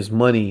all his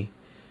money,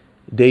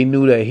 they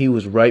knew that he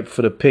was ripe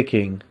for the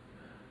picking.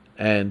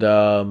 And,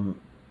 I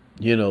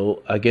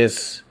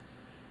guess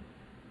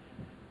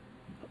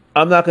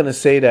I'm not going to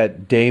say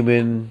that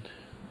Damon.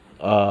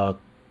 I'm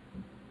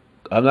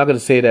not going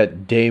to say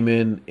that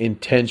Damon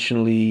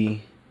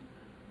intentionally.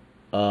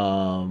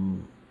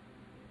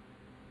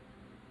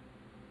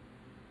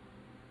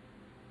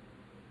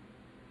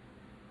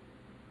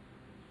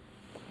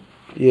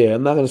 Yeah,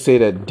 I'm not gonna say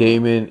that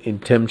Damon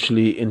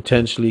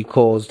intentionally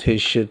caused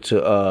his shit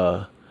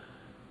to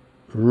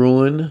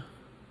ruin,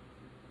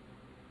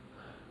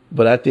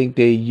 but I think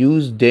they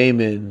used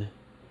Damon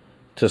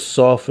to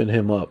soften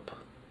him up.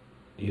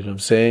 You know what I'm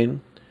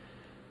saying?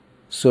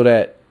 So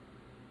that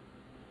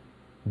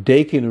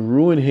they can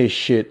ruin his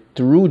shit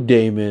through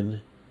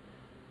Damon,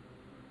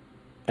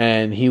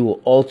 and he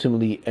will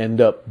ultimately end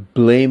up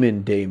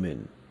blaming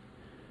Damon.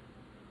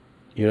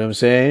 You know what I'm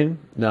saying?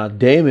 Now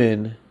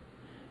Damon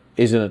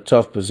is in a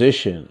tough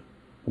position,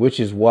 which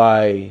is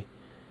why,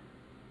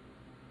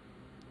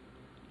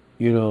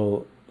 you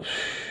know,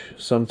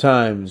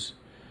 sometimes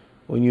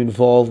when you're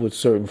involved with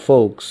certain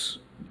folks,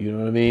 you know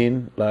what I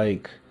mean?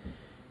 Like,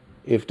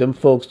 if them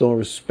folks don't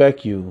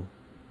respect you,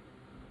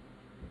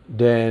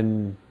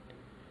 then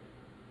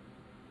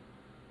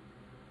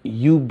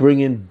you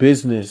bringing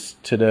business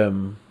to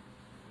them,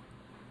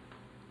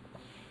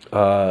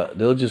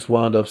 they'll just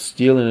wind up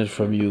stealing it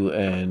from you,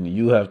 and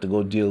you have to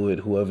go deal with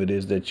whoever it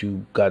is that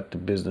you got the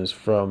business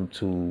from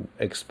to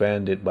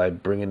expand it by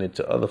bringing it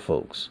to other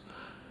folks.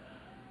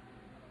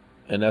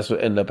 And that's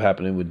what ended up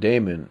happening with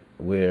Damon,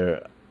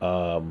 where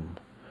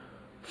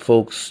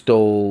folks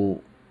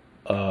stole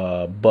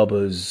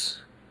Bubba's.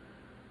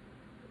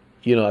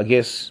 I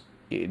guess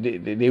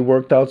they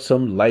worked out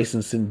some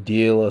licensing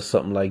deal or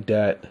something like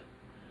that,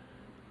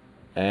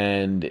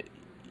 and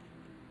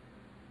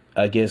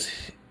I guess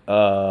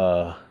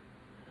I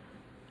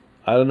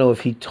don't know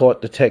if he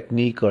taught the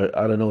technique, or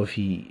I don't know if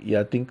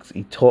I think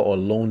he taught or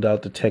loaned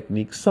out the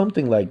technique,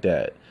 something like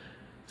that.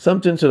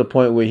 Something to the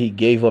point where he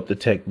gave up the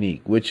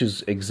technique, which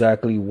is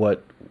exactly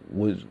what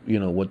was,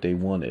 what they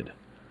wanted.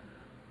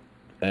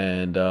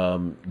 And I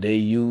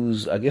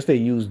guess they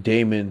used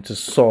Damon to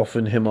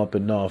soften him up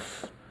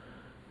enough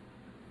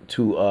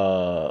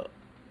to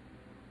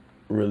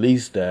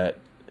release that,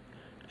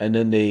 and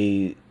then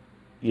they,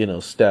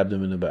 stabbed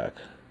him in the back.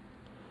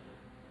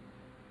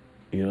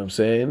 You know what I'm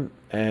saying?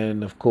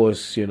 And of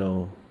course, it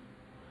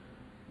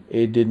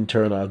didn't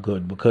turn out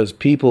good because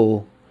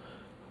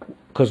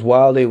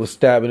while they were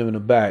stabbing him in the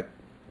back,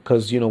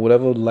 because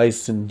whatever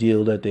license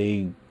deal that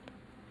they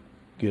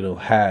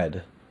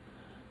had,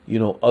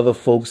 other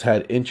folks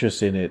had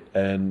interest in it,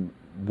 and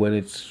when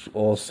it's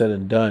all said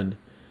and done,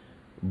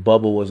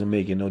 Bubba wasn't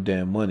making no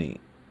damn money.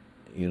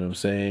 You know what I'm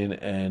saying?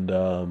 And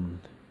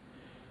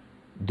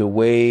the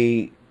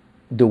way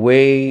the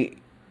way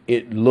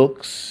it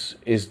looks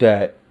is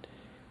that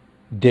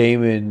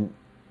Damon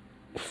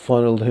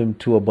funneled him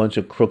to a bunch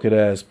of crooked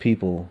ass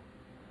people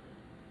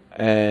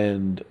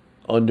and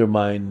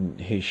undermine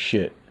his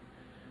shit.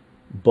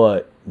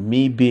 But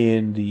me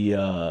being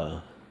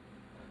the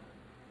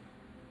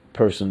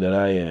person that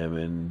I am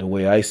and the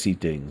way I see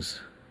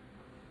things,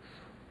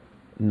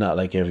 not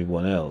like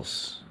everyone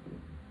else,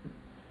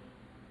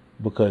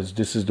 because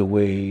this is the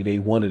way they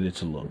wanted it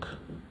to look.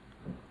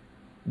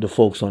 The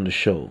folks on the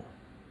show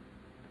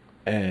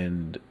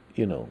and,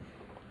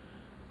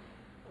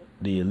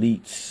 the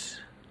elites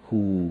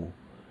who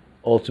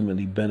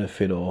ultimately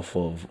benefit off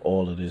of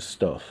all of this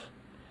stuff.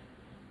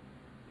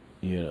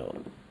 You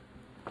know.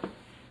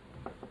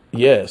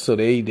 Yeah, so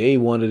they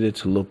wanted it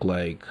to look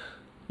like,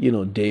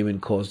 Damon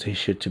caused his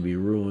shit to be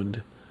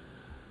ruined,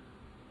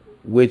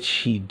 which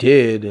he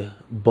did,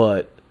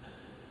 but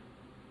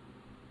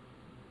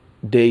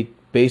they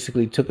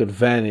basically took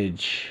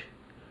advantage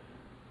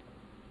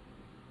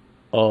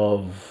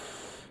of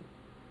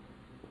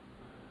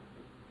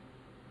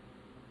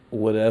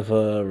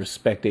whatever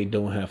respect they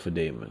don't have for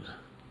Damon.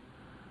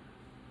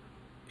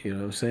 You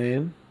know what I'm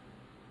saying?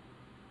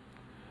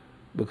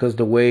 Because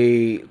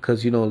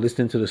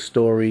listening to the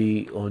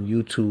story on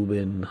YouTube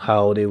and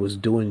how they was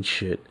doing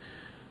shit,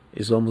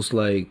 it's almost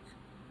like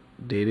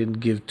they didn't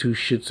give two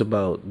shits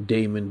about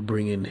Damon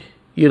bringing,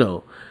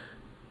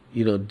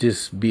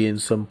 this being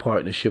some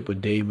partnership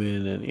with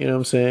Damon, and you know what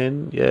I'm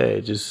saying? Yeah,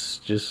 it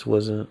just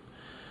wasn't.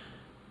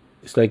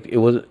 It's like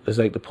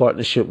the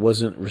partnership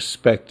wasn't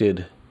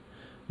respected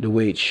the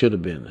way it should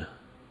have been,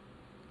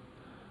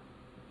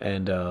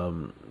 and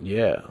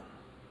yeah,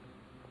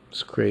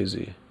 it's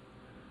crazy.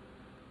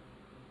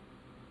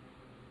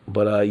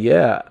 But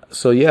yeah,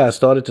 so yeah, I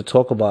started to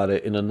talk about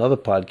it in another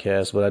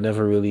podcast, but I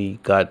never really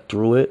got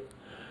through it.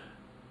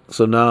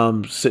 So now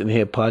I'm sitting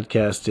here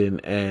podcasting,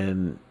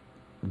 and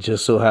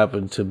just so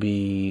happened to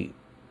be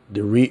a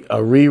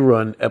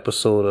rerun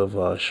episode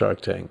of Shark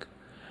Tank,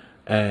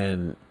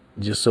 and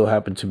just so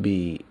happened to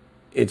be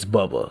it's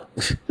Bubba,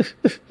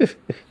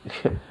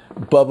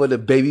 Bubba the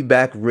baby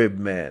back rib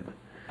man.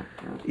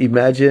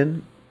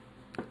 Imagine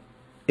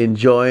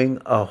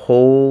enjoying a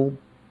whole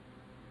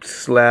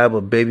slab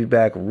of baby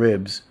back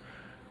ribs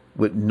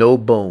with no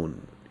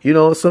bone.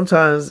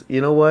 Sometimes, you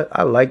know what?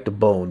 I like the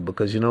bone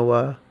because you know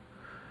why?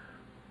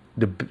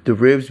 The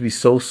ribs be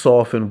so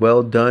soft and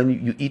well done.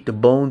 You eat the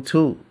bone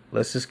too.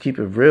 Let's just keep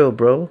it real,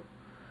 bro.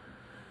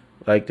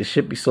 Like the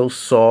shit be so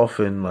soft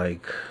and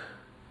like,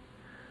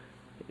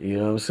 you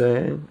know what I'm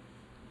saying?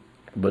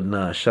 But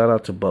nah, shout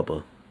out to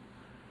Bubba.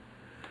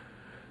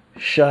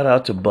 Shout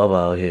out to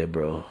Bubba out here,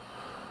 bro.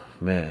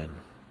 Man.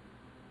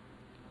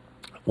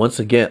 once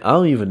again, I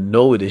don't even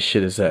know where this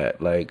shit is at.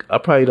 Like, I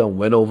probably done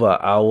went over an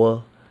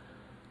hour.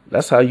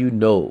 That's how you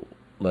know.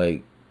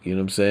 Like, you know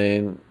what I'm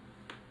saying?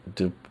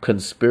 The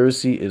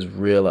conspiracy is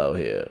real out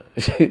here.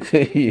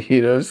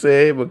 You know what I'm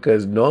saying?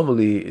 Because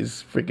normally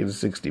it's freaking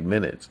 60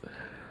 minutes.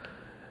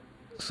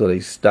 So they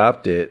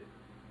stopped it,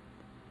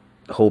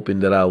 hoping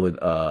that I would,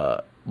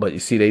 but you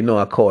see, they know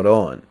I caught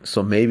on.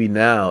 So maybe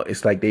now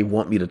it's like they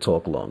want me to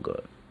talk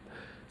longer.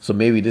 So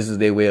maybe this is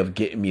their way of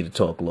getting me to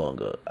talk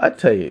longer. I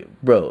tell you,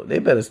 bro, they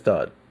better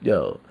start.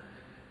 Yo,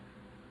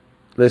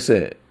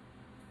 listen,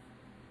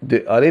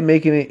 are they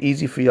making it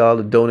easy for y'all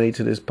to donate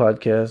to this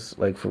podcast?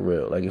 Like, for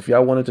real. Like, if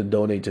y'all wanted to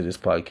donate to this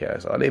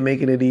podcast, are they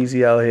making it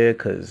easy out here?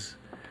 Because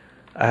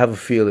I have a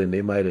feeling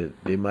they might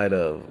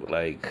have,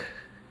 like,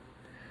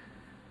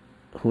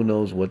 who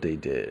knows what they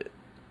did.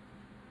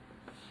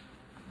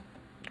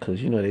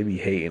 Because, they be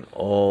hating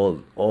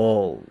all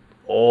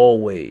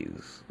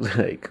ways.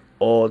 Like,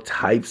 all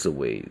types of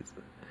ways.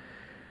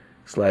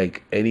 It's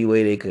like any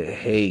way they could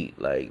hate,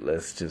 like,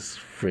 let's just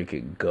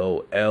freaking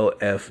go.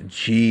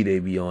 LFG, they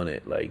be on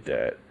it like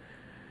that.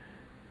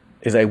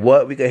 It's like,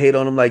 what? We could hate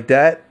on them like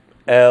that?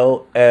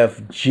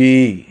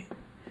 LFG.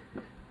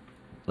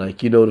 Like,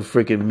 the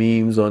freaking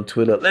memes on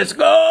Twitter. Let's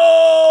go!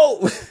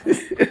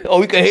 Oh,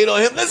 we can hate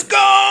on him. Let's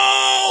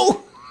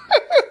go!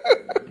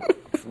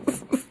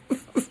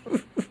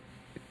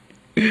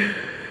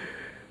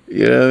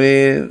 You know what I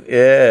mean?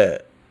 Yeah.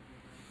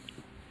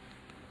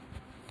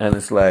 And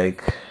it's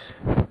like,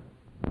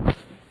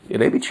 yeah,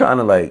 they be trying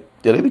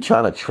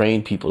to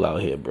train people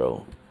out here,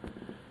 bro.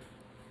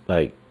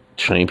 Like,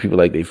 train people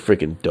like they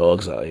freaking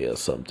dogs out here or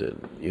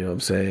something. You know what I'm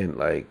saying?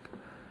 Like,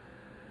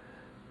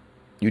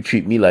 you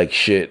treat me like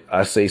shit,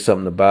 I say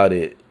something about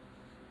it.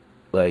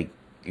 Like,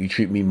 you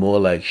treat me more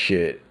like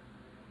shit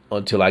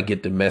until I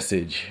get the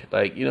message.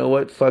 Like, you know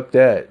what? Fuck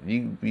that.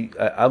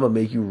 I'm gonna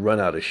make you run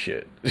out of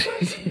shit.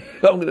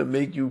 I'm gonna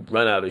make you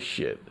run out of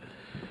shit.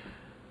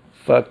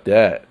 Fuck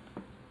that.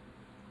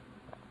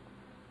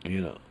 You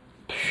know.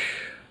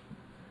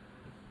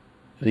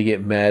 They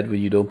get mad when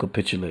you don't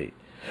capitulate.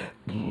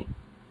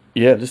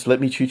 Yeah, just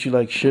let me treat you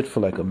like shit for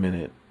like a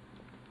minute.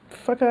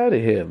 Fuck out of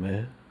here,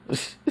 man.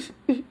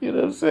 You know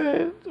what I'm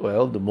saying?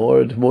 Well, the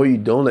more you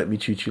don't let me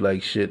treat you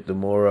like shit, the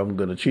more I'm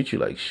gonna treat you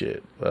like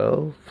shit.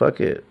 Well, fuck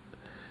it.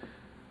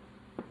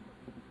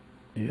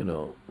 You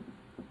know.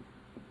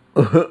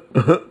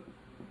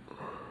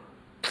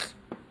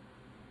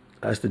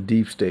 That's the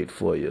deep state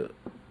for you.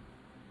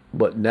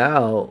 But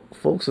now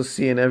folks are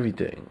seeing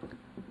everything.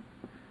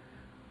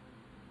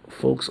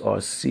 Folks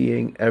are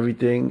seeing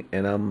everything,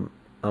 and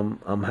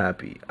I'm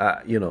happy.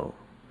 I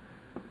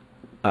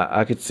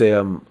could say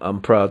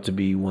I'm proud to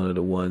be one of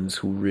the ones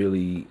who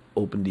really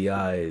opened the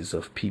eyes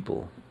of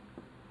people.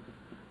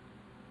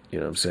 You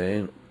know what I'm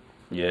saying?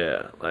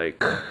 Yeah,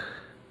 like,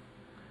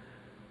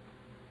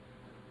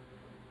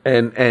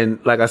 and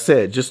like I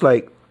said, just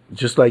like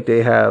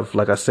they have,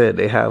 like I said,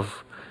 they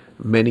have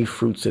many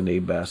fruits in their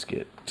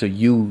basket to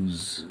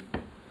use.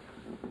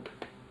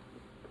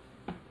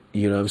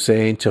 You know what I'm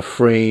saying? To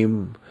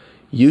frame,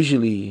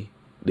 usually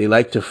they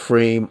like to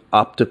frame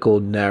optical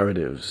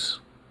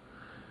narratives.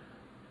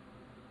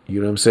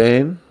 You know what I'm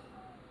saying?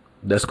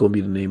 That's going to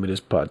be the name of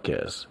this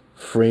podcast.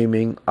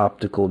 Framing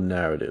optical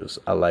narratives.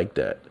 I like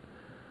that.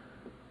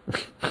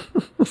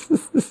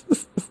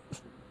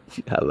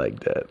 I like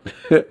that.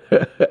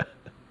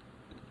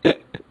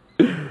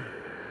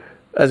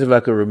 As if I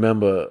could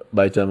remember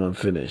by the time I'm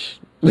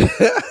finished.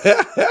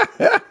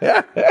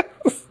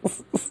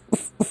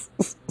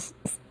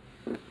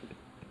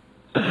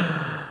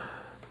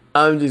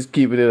 I'm just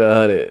keeping it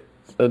 100.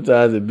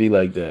 Sometimes it be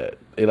like that.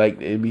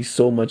 It be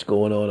so much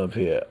going on up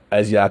here,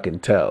 as y'all can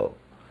tell.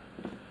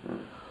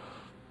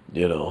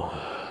 You know.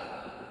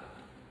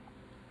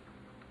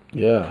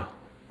 Yeah.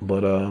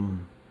 But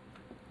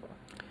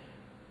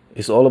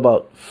it's all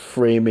about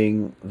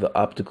framing the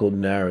optical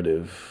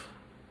narrative.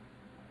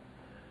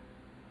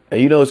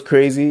 And it's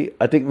crazy?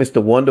 I think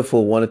Mr.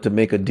 Wonderful wanted to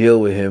make a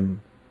deal with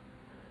him,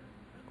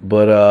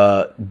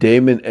 but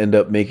Damon ended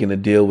up making a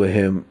deal with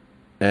him,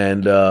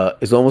 and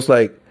it's almost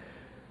like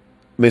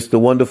Mr.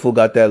 Wonderful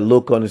got that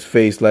look on his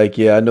face, like,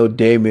 yeah, I know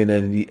Damon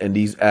and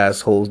these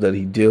assholes that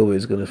he deal with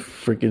is gonna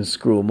freaking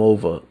screw him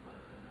over.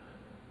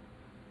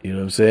 You know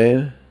what I'm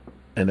saying?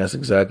 And that's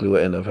exactly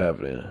what ended up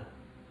happening.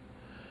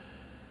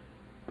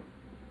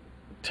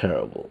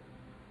 Terrible.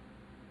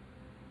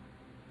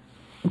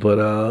 But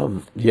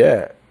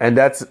yeah, and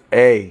that's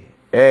a.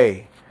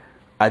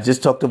 I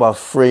just talked about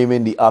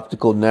framing the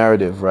optical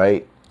narrative,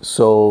 right?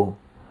 So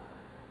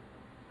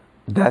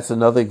that's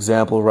another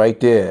example right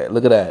there.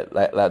 Look at that.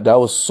 Like that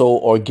was so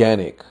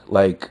organic.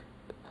 Like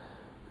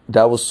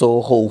that was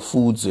so Whole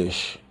Foods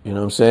ish. You know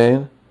what I'm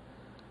saying?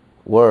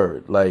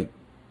 Word. Like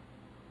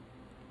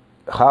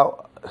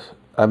how?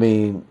 I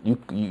mean,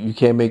 you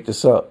can't make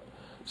this up.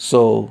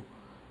 So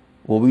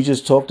what we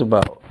just talked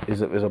about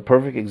is a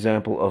perfect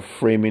example of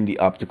framing the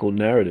optical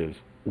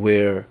narrative,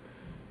 where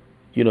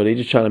they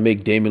just trying to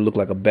make Damon look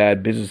like a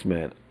bad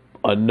businessman.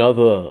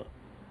 Another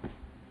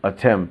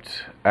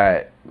attempt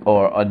at,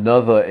 or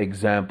another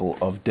example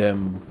of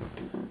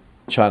them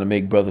trying to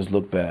make brothers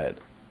look bad,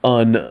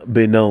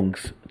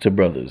 unbeknownst to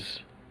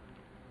brothers.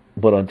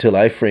 But until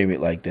I frame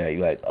it like that,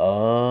 you're like,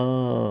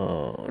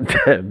 oh,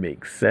 that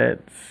makes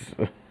sense.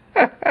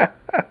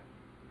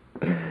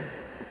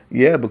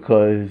 Yeah,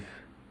 because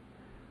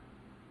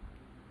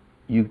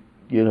you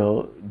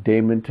know,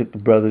 Damon took the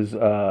brothers.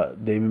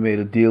 Damon made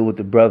a deal with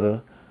the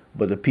brother,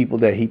 but the people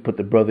that he put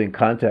the brother in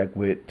contact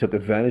with took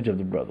advantage of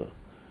the brother.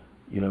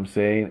 You know what I'm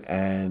saying?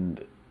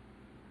 And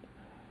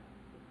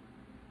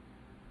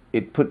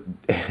it put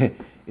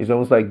it's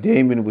almost like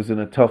Damon was in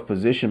a tough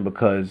position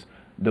because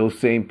those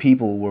same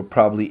people were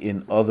probably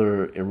in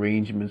other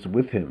arrangements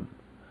with him,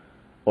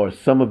 or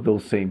some of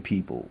those same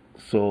people.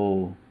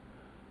 So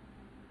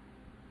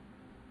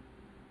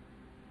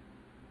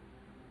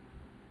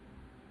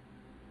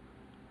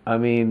they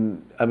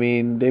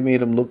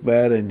made him look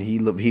bad, and he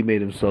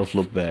made himself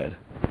look bad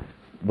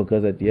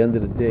because at the end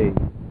of the day,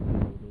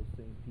 those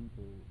same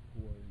people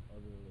who are in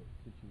other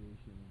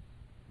situations,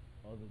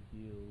 other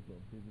deals or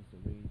business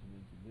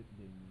arrangements with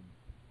Damon,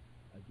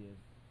 I guess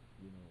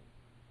he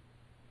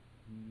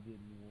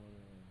didn't want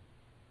to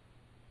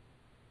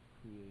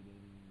create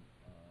any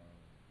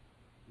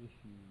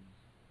issues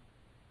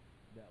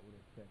that would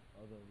affect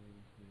other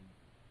arrangements.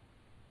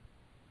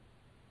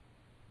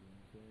 You know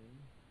what I'm saying?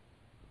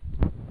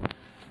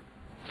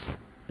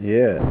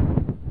 Yeah.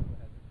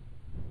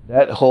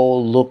 That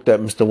whole look that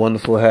Mr.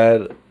 Wonderful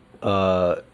had,